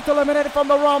were both eliminated from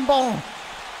the Rumble.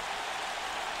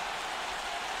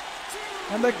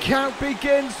 And the count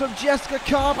begins from Jessica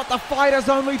Carr, but the fight has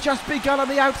only just begun on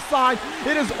the outside.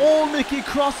 It is all Nikki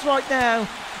Cross right now.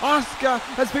 Asuka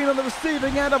has been on the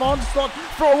receiving end of onslaught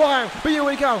for a while, but here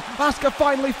we go. Asuka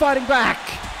finally fighting back.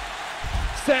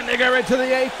 Sending her into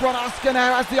the apron. Asuka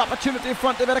now has the opportunity in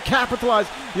front of her to capitalize.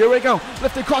 Here we go.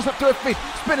 Lifting Cross up to her feet.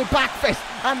 Spinning back fist.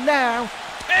 And now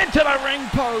into the ring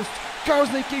post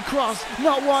goes Nikki Cross.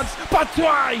 Not once, but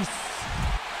twice.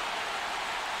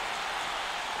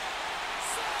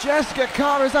 Jessica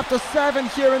Carr is up to 7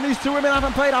 here, and these two women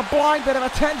haven't paid a blind bit of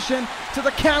attention to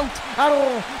the count at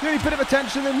all. The only bit of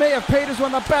attention they may have paid is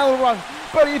when the bell rung,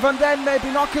 but even then maybe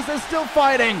not, because they're still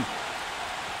fighting.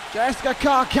 Jessica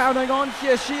Carr counting on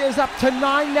here. She is up to 9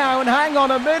 now, and hang on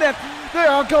a minute. They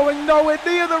are going nowhere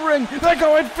near the ring. They're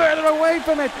going further away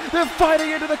from it. They're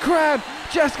fighting into the crowd.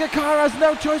 Jessica Carr has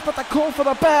no choice but to call for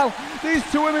the bell. These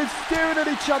two women staring at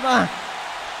each other.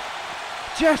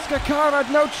 Jessica Carr had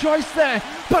no choice there,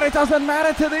 but it doesn't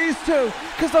matter to these two,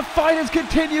 because the fight has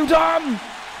continued on.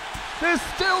 They're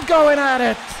still going at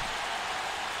it.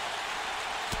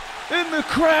 In the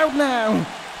crowd now.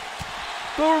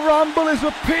 The Rumble is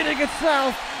repeating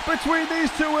itself between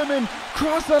these two women,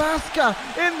 Cross and Asuka,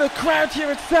 in the crowd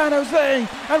here at San Jose,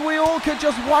 and we all can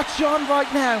just watch on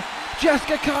right now.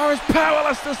 Jessica Carr is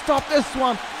powerless to stop this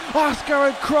one. Asuka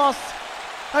and Cross,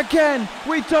 again,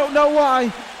 we don't know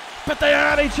why, but they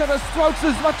are at each other's throats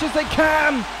as much as they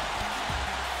can.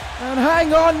 And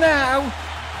hang on now,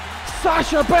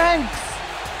 Sasha Banks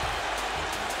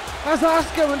as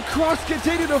Asuka and Cross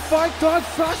continue to fight towards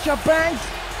Sasha Banks,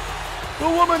 the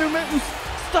woman who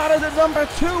started at number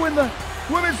 2 in the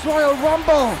Women's Royal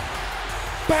Rumble.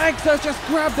 Banks has just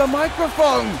grabbed the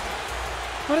microphone.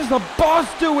 What is the boss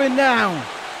doing now?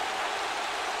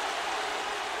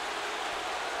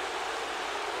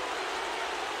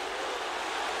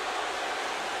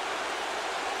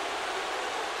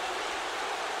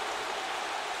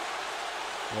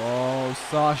 Oh,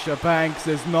 Sasha Banks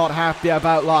is not happy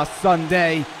about last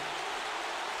Sunday.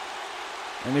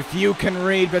 And if you can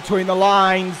read between the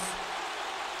lines,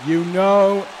 you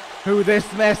know who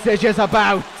this message is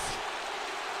about.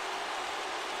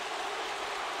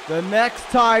 The next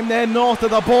time they're north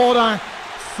of the border,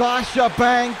 Sasha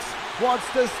Banks wants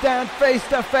to stand face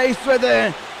to face with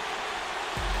her.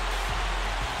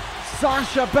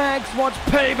 Sasha Banks wants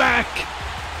payback.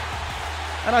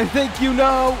 And I think you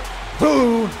know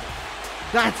who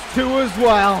that's to as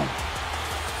well.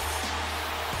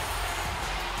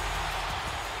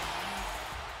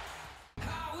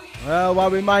 Well, while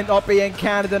we might not be in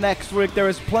Canada next week, there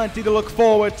is plenty to look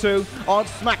forward to on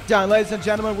SmackDown. Ladies and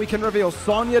gentlemen, we can reveal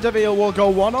Sonya Deville will go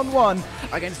one-on-one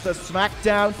against the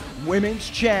SmackDown Women's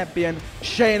Champion,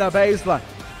 Shayna Baszler.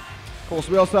 Of course,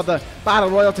 we also have the Battle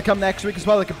Royal to come next week as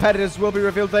well. The competitors will be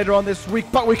revealed later on this week,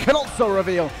 but we can also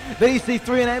reveal that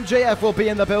EC3 and MJF will be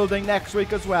in the building next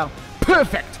week as well.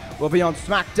 Perfect! We'll be on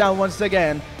SmackDown once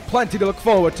again. Plenty to look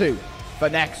forward to for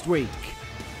next week.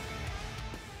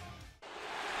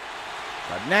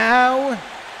 But now,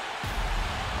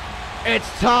 it's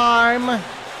time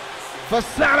for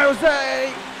San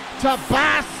Jose to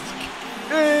bask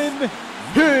in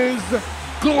his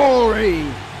glory.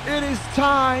 It is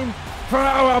time for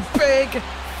our big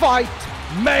fight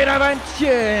main event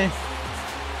here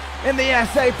in the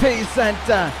SAP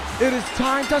Center. It is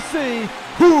time to see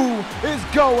who is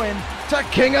going to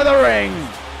King of the Ring.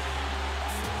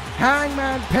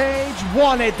 Hangman Page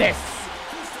wanted this.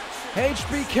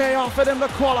 HBK offered him the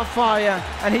qualifier,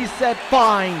 and he said,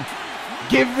 fine,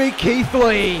 give me Keith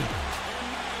Lee.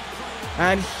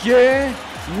 And here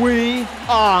we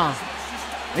are.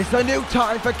 It's a new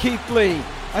time for Keith Lee.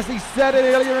 As he said it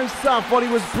earlier himself, what he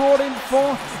was brought in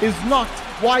for is not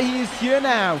why he is here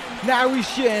now. Now he's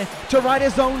here to write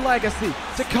his own legacy,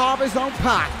 to carve his own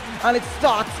path, and it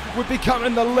starts with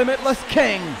becoming the Limitless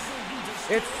King.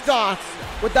 It starts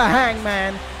with the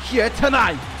Hangman here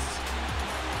tonight.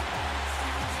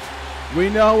 We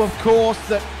know, of course,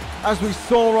 that as we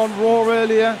saw on Raw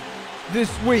earlier this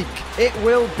week, it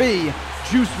will be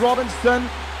Juice Robinson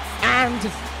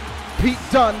and Pete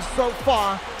Dunne so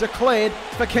far declared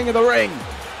for King of the Ring.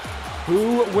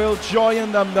 Who will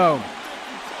join them though?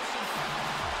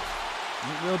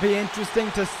 It will be interesting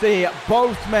to see.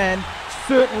 Both men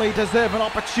certainly deserve an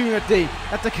opportunity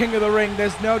at the King of the Ring,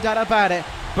 there's no doubt about it,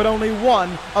 but only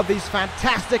one of these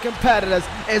fantastic competitors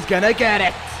is gonna get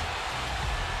it.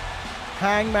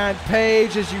 Hangman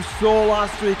Page, as you saw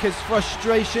last week, his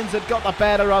frustrations had got the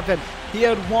better of him. He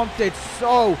had wanted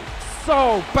so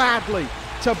badly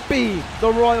to be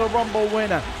the Royal Rumble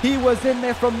winner. He was in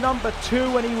there from number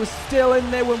 2, and he was still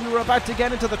in there when we were about to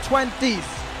get into the 20s.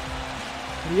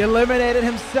 He eliminated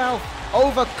himself,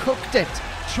 overcooked it,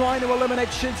 trying to eliminate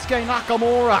Shinsuke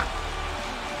Nakamura.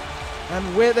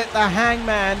 And with it, the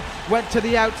Hangman went to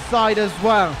the outside as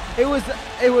well. It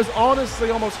was honestly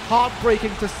almost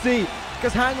heartbreaking to see,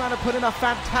 because Hangman had put in a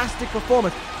fantastic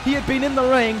performance. He had been in the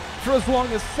ring for as long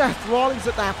as Seth Rollins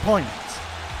at that point.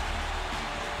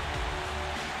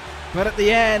 But at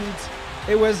the end,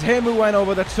 it was him who went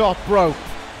over the top rope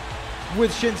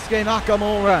with Shinsuke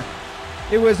Nakamura.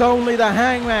 It was only the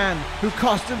Hangman who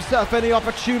cost himself any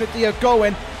opportunity of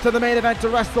going to the main event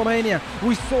of WrestleMania.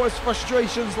 We saw his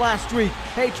frustrations last week.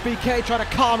 HBK trying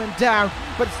to calm him down,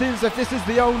 but it seems that this is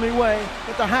the only way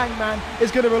that the Hangman is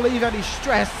going to relieve any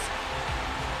stress.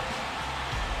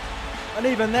 And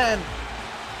even then,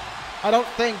 I don't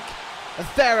think a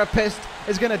therapist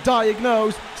is going to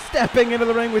diagnose stepping into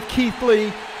the ring with Keith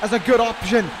Lee as a good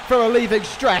option for relieving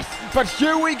stress. But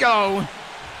here we go.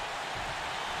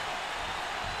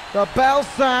 The bell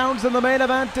sounds and the main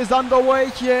event is underway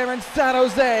here in San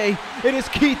Jose. It is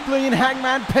Keith Lee and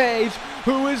Hangman Page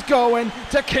who is going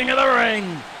to King of the Ring.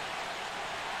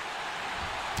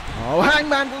 Oh,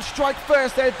 Hangman will strike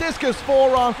first there. Discus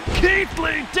forearm. Keith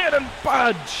Lee didn't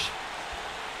budge.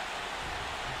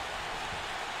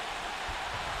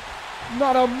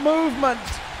 Not a movement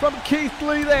from Keith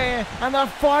Lee there, and the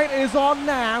fight is on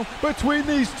now between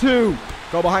these two.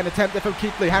 Go behind attempted from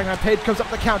Keith Lee. Hangman Page comes up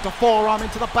the counter, forearm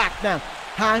into the back now.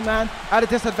 Hangman at a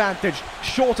disadvantage,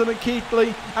 shorter than Keith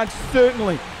Lee, and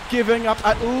certainly giving up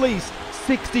at least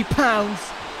 60 pounds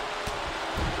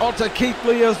onto Keith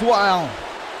Lee as well.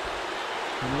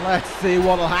 And let's see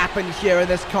what will happen here in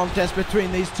this contest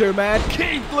between these two men.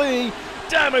 Keith Lee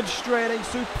demonstrating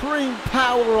supreme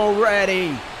power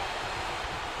already.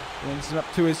 Brings him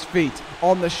up to his feet,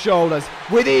 on the shoulders,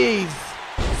 with ease.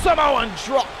 Samoan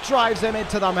drop drives him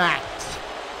into the mat.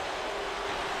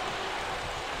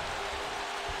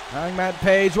 Hangman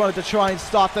Page wanted to try and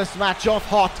start this match off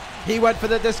hot. He went for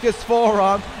the discus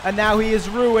forearm, and now he is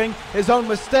ruining his own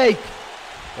mistake.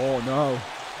 Oh no.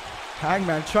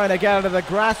 Hangman trying to get out of the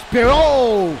grasp here.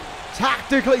 Oh!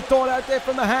 Tactically thought out there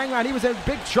from the Hangman. He was in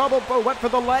big trouble, but went for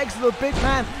the legs of the big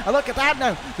man. And look at that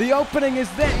now. The opening is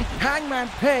there. Hangman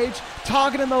Page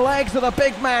targeting the legs of the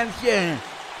big man here.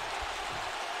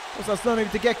 Of course, that's not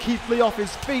even to get Keith Lee off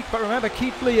his feet, but remember,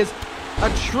 Keith Lee is a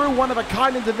true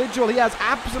one-of-a-kind individual. He has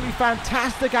absolutely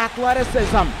fantastic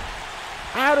athleticism.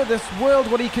 Out of this world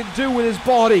what he can do with his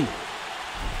body.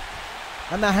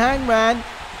 And the Hangman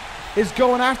is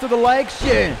going after the legs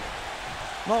here.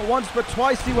 Not once but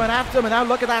twice he went after him, and now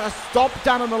look at that, a stomp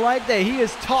down on the leg there. He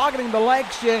is targeting the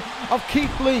legs here of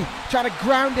Keith Lee, trying to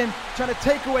ground him, trying to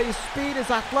take away his speed, his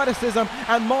athleticism,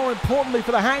 and more importantly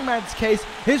for the Hangman's case,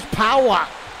 his power.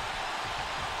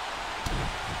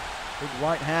 Big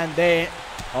right hand there.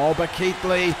 Oh, but Keith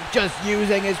Lee just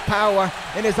using his power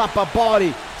in his upper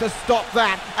body to stop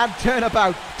that and turn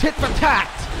about, tit for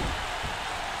tat.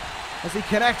 As he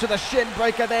connects with a shin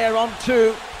breaker there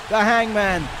onto the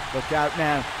Hangman. Look out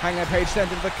now. Hangman Page sent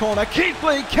into the corner. Keith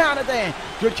Lee counter there.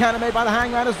 Good counter made by the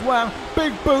Hangman as well.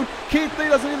 Big boot. Keith Lee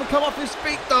doesn't even come off his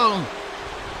feet though.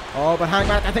 Oh, but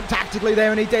Hangman, I think tactically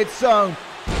there, and he did so.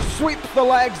 Sweeps the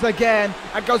legs again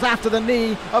and goes after the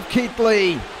knee of Keith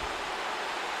Lee.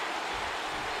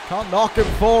 Can't knock him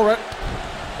for it.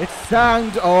 It's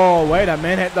sound. Oh, wait a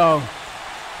minute though.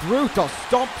 Brutal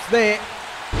stomps there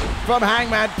from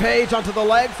Hangman Page onto the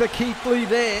legs of Keith Lee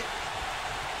there.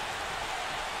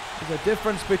 There's a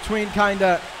difference between I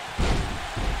don't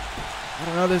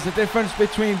know, there's a difference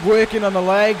between working on the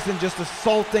legs and just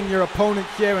assaulting your opponent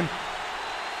here. And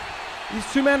these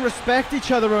two men respect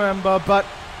each other, remember, but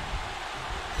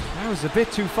that was a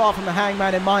bit too far from the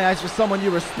Hangman in my eyes for someone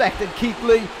you respect, and Keith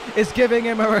Lee is giving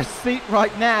him a receipt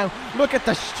right now. Look at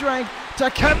the strength to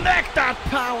connect that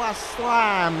power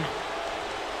slam.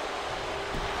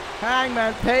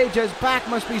 Hangman Page's back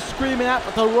must be screaming out,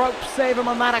 but the rope saved him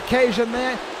on that occasion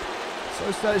there.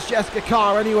 So says Jessica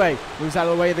Carr anyway. Moves out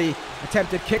of the way of the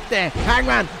attempted kick there.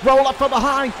 Hangman, roll up from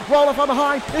behind, roll up from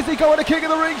behind. Is he going to King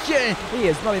of the Ring here? He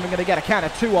is not even going to get a count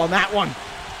of two on that one.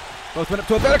 Both went up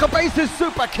to a vertical bases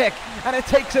super kick, and it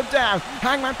takes him down.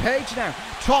 Hangman Page now,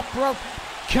 top rope.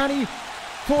 Can he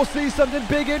foresee something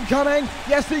big incoming?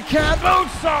 Yes, he can.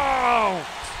 Moonsault!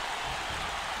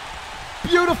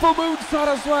 Beautiful moonsault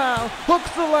as well.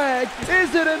 Hooks the leg.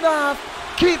 Is it enough?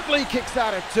 Keith Lee kicks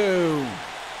out at two.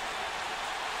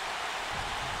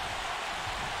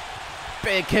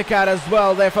 Big kick out as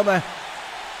well there from the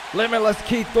limitless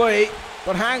Keith Lee.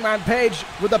 But Hangman Page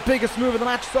with the biggest move of the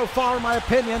match so far, in my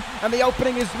opinion. And the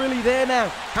opening is really there now.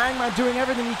 Hangman doing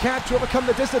everything he can to overcome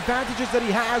the disadvantages that he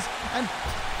has and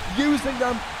using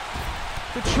them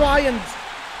to try and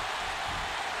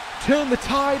turn the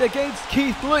tide against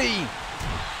Keith Lee.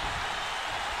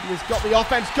 He has got the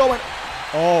offense going.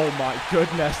 Oh my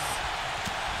goodness.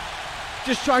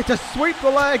 Just tried to sweep the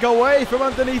leg away from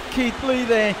underneath Keith Lee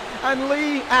there, and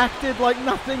Lee acted like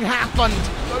nothing happened.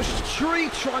 Those tree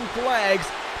trunk legs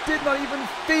did not even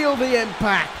feel the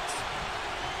impact.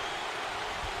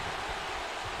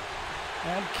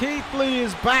 And Keith Lee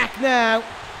is back now.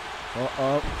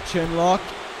 Uh-oh, chin lock.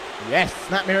 Yes,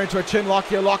 snap mirror into a chin lock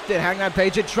here, locked in. Hangman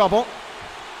Page in trouble.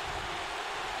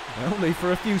 Only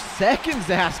for a few seconds,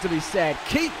 it has to be said.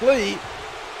 Keith Lee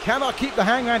cannot keep the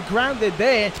Hangman grounded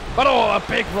there, but oh, a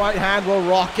big right hand will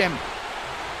rock him.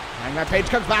 Hangman Page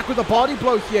comes back with a body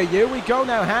blow here. Here we go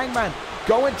now, Hangman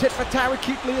going tit for tat with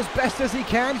Keith Lee as best as he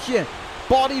can here.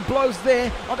 Body blows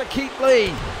there onto Keith Lee.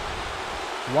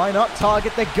 Why not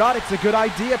target the gut? It's a good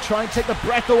idea. Try and take the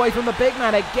breath away from the big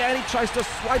man. Again, he tries to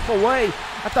swipe away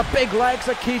at the big legs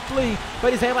of Keith Lee,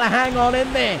 but he's able to hang on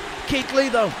in there. Keith Lee,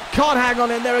 though, can't hang on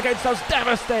in there against those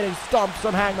devastating stomps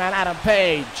from Hangman Adam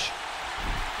Page.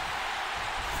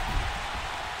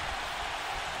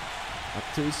 Up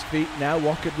to his feet now,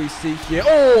 what could we see here?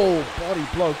 Oh, body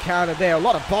blow counter there. A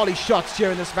lot of body shots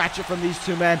here in this matchup from these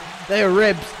two men. Their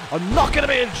ribs are not going to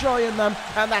be enjoying them,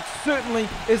 and that certainly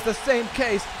is the same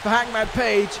case for Hangman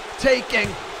Page, taking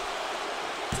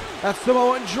that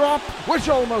Samoan drop, which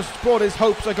almost brought his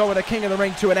hopes of going to King of the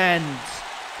Ring to an end.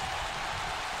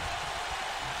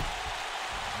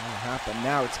 But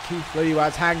now it's Keith Lee who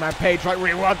has Hangman Page right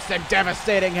where he wants him.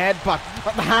 Devastating headbutt.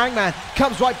 But the Hangman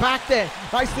comes right back there.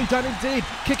 Nicely done indeed.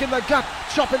 Kick in the gut,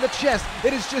 chop in the chest.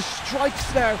 It is just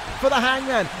strikes now for the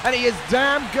Hangman. And he is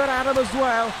damn good at him as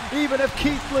well. Even if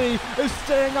Keith Lee is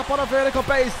staying up on a vertical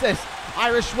basis.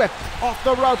 Irish whip off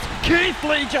the ropes. Keith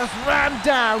Lee just ran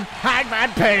down Hangman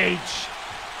Page.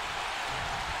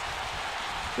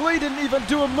 Lee didn't even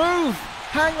do a move.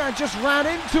 Hangman just ran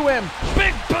into him.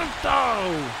 Big boot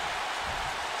though.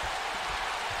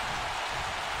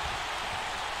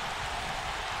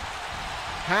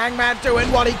 Hangman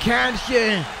doing what he can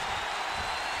here.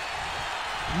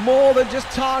 More than just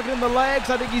targeting the legs.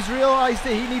 I think he's realized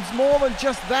that he needs more than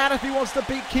just that if he wants to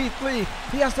beat Keith Lee.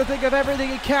 He has to think of everything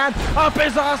he can. Up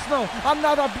his arsenal.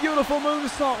 Another beautiful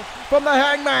moonsault from the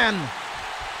Hangman.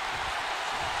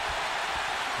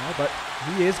 Oh, but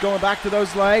he is going back to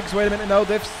those legs. Wait a minute, no,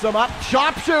 lifts him up.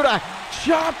 Sharpshooter!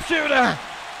 Sharpshooter!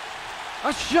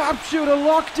 A sharpshooter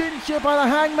locked in here by the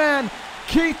Hangman.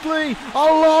 Keith Lee a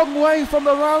long way from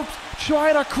the ropes,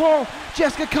 trying to crawl.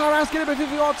 Jessica Carr asking him if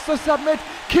he wants to submit.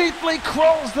 Keith Lee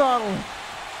crawls though.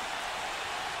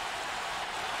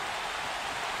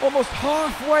 Almost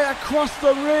halfway across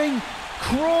the ring,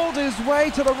 crawled his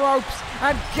way to the ropes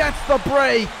and gets the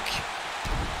break.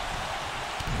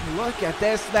 Look at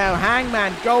this now,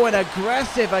 Hangman going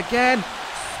aggressive again,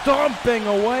 stomping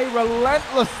away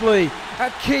relentlessly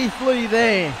at Keith Lee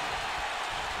there.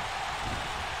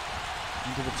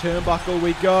 Into the turnbuckle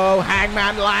we go,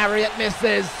 Hangman lariat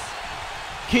misses.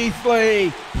 Keith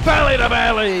Lee, belly to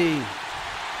belly.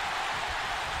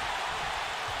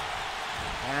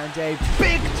 And a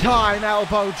big time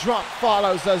elbow drop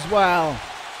follows as well.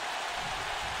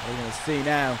 What are we going to see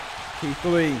now? Keith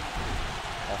Lee.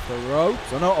 Off the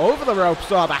ropes, oh no, over the ropes.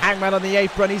 Oh, the Hangman on the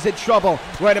apron, he's in trouble.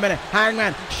 Wait a minute,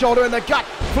 Hangman, shoulder in the gut,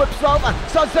 flips over,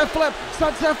 sunset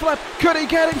flip, could he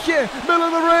get it here? Middle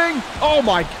of the ring, oh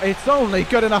my, it's only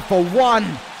good enough for one.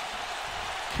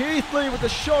 Keith Lee with the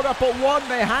shoulder up at one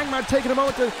there, Hangman taking a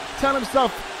moment to tell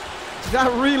himself, did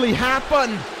that really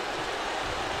happen?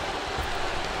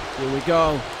 Here we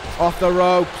go, off the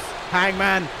ropes,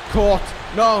 Hangman caught,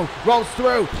 no, rolls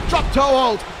through, drop toe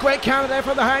hold, great counter there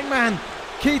from the Hangman.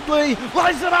 Keith Lee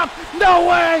lines it up. No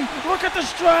way. Look at the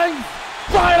strength.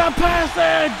 Rite of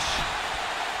passage.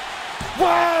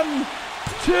 1,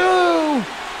 2.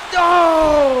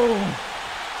 Oh.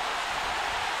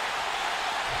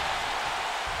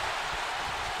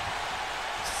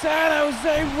 San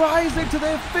Jose rising to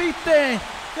their feet there.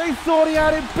 They thought he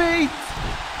had it beat.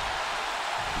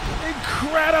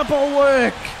 Incredible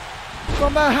work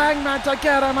from the Hangman to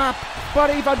get him up. But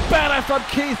even better from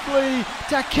Keith Lee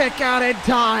to kick out in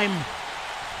time.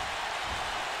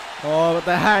 Oh, but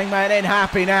the Hangman ain't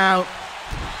happy now.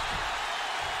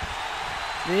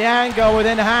 The anger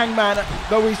within Hangman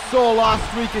that we saw last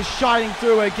week is shining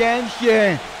through again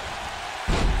here.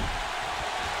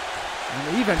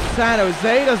 And even San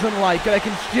Jose doesn't like it. I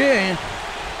can hear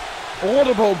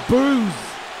audible boos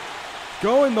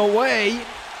going the way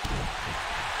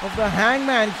of the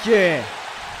Hangman here.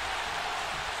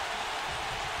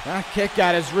 That kick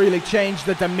out has really changed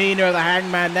the demeanor of the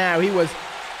Hangman now. He was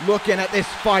looking at this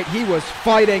fight. He was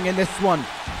fighting in this one.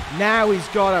 Now he's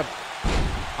got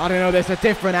I don't know, there's a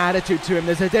different attitude to him.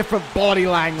 There's a different body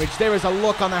language. There is a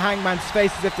look on the Hangman's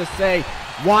face as if to say,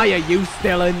 why are you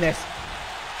still in this?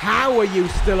 How are you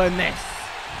still in this?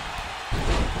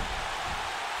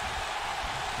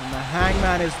 And the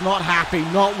Hangman is not happy,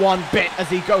 not one bit, as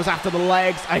he goes after the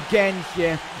legs again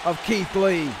here of Keith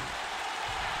Lee.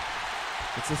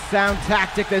 It's a sound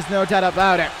tactic, there's no doubt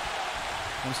about it.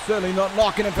 I'm certainly not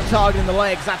knocking him for targeting the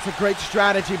legs. That's a great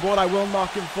strategy, but what I will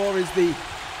knock him for is the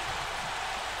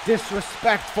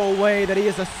disrespectful way that he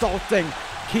is assaulting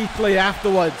Keith Lee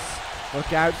afterwards.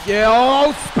 Look out here.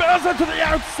 Oh, spills into the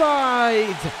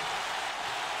outside.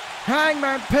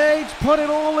 Hangman Page put it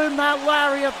all in that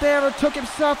lariat there and took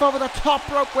himself over the top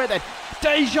rope with it.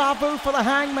 Deja vu for the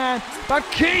Hangman, but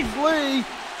Keith Lee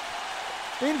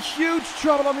in huge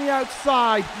trouble on the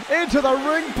outside. Into the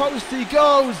ring post he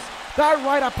goes. That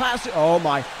rite of passage. Oh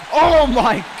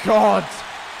my God.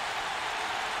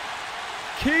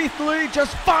 Keith Lee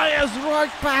just fires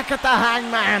right back at the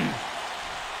Hangman.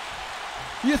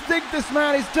 You think this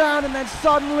man is down and then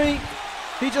suddenly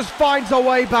he just finds a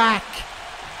way back.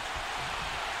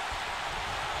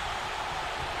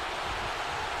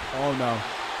 Oh no.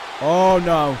 Oh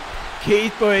no.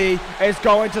 Keith Lee is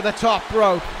going to the top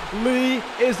rope. Lee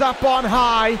is up on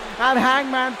high and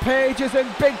Hangman Page is in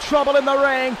big trouble in the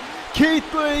ring.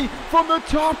 Keith Lee from the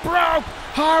top rope.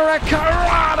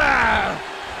 Hurricanrana!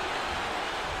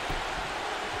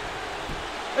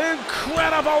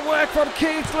 Incredible work from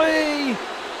Keith Lee.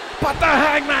 But the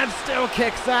Hangman still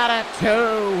kicks at it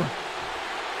too.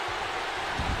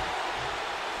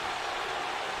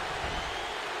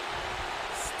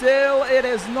 Still, it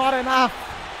is not enough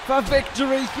for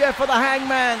victory here for the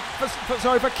Hangman.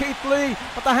 For Keith Lee.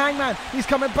 But the Hangman, he's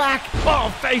coming back. Oh,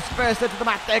 face first into the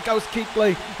mat. There goes Keith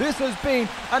Lee. This has been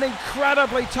an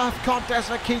incredibly tough contest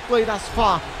for Keith Lee thus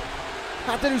far.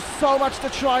 Had to do so much to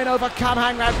try and overcome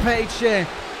Hangman Page here.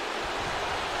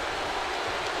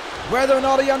 Whether or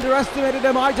not he underestimated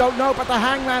him, I don't know, but the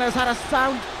Hangman has had a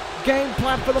sound game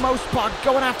plan for the most part,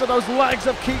 going after those legs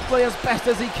of Keith Lee as best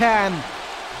as he can.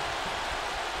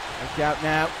 Look out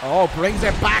now. Oh, brings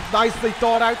it back. Nicely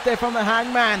thought out there from the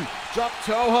Hangman. Drop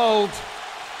toe hold.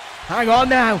 Hang on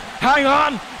now. Hang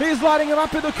on. He's lining him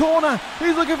up in the corner.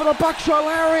 He's looking for the buckshot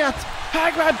lariat.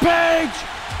 Hangman Page.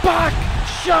 Back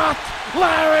shot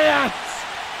lariat.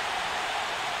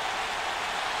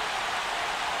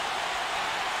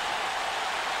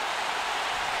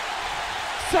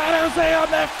 San Jose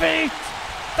on their feet.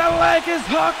 The leg is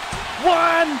hooked.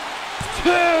 1,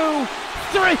 2,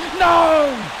 3.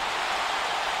 No!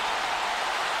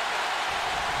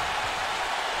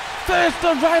 First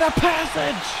the rite of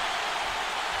passage.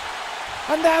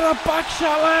 And then a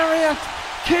buckshot lariat.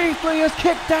 Keith Lee is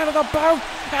kicked out of the boat.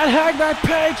 And Hangman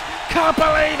Page can't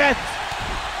believe it.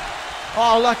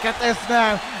 Oh, look at this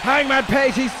now. Hangman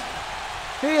Page, he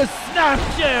is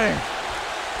snapped here.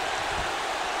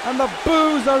 And the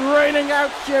boos are raining out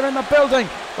here in the building.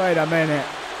 Wait a minute.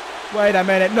 Wait a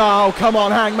minute. No, come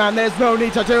on, Hangman. There's no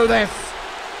need to do this.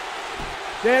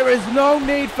 There is no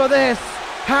need for this.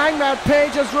 Hangman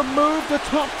Page has removed the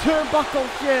top turnbuckle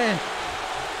here.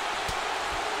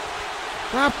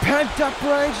 That pent-up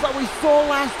rage that we saw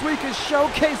last week is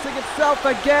showcasing itself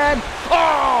again.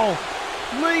 Oh!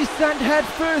 Lee sent head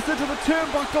first into the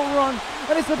turnbuckle run.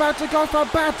 And it's about to go from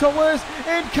bad to worse.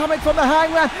 Incoming from the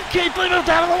Hangman. Keith Lee moved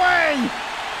out of the way.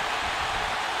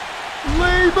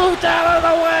 Lee moved out of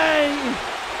the way.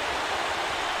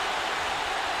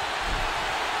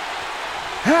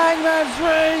 Hangman's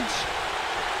rage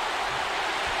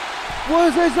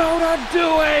was his own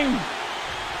undoing.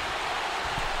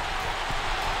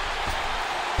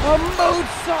 A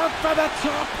moonsault for the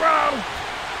top rope.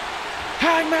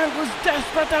 Hangman was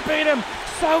desperate to beat him.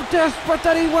 So desperate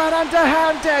that he went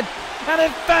underhanded, and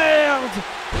it failed.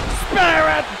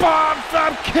 Spirit bomb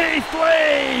from Keith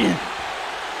Lee.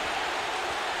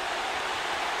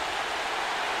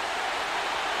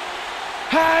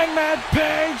 Hangman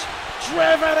Page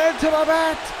driven into the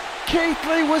mat. Keith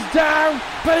Lee was down,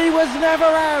 but he was never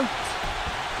out.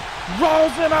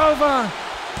 Rolls him over,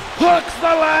 hooks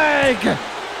the leg.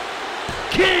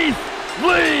 Keith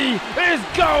Lee is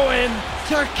going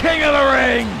to King of the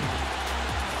Ring.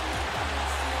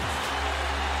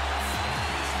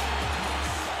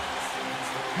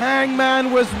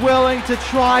 Hangman was willing to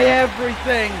try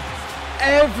everything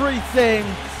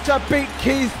to beat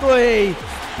Keith Lee,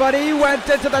 but he went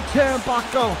into the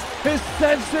turnbuckle. His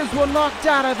senses were knocked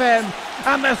out of him,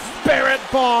 and the Spirit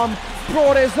Bomb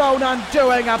brought his own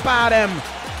undoing about him.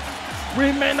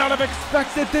 We may not have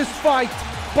expected this fight,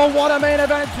 but what a main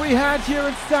event we had here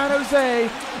in San Jose,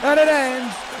 and it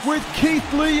ends with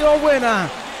Keith Lee your winner.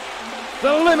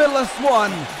 The Limitless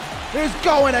One is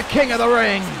going to King of the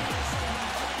Ring.